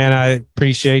 brother, man, I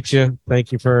appreciate you.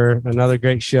 Thank you for another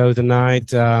great show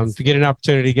tonight. If you get an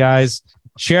opportunity, guys,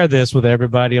 share this with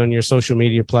everybody on your social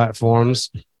media platforms.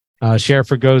 Share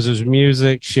Fregosa's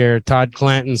music, share Todd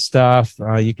Clanton's stuff.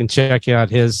 You can check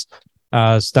out his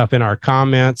stuff in our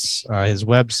comments, his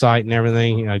website and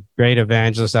everything. A great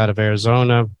evangelist out of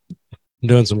Arizona,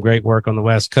 doing some great work on the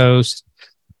West Coast.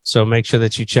 So make sure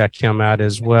that you check him out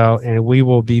as well. And we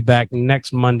will be back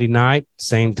next Monday night,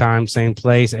 same time, same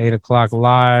place, 8:00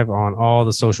 live on all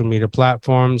the social media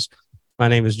platforms. My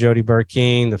name is Jody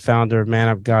Burkeen, the founder of Man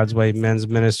Up God's Way Men's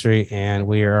Ministry, and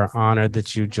we are honored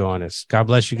that you join us. God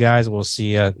bless you guys. We'll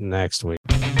see you next week.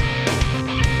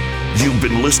 You've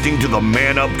been listening to the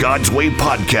Man Up God's Way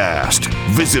podcast.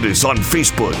 Visit us on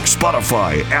Facebook,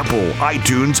 Spotify, Apple,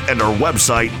 iTunes, and our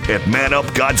website at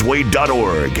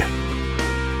manupgodsway.org.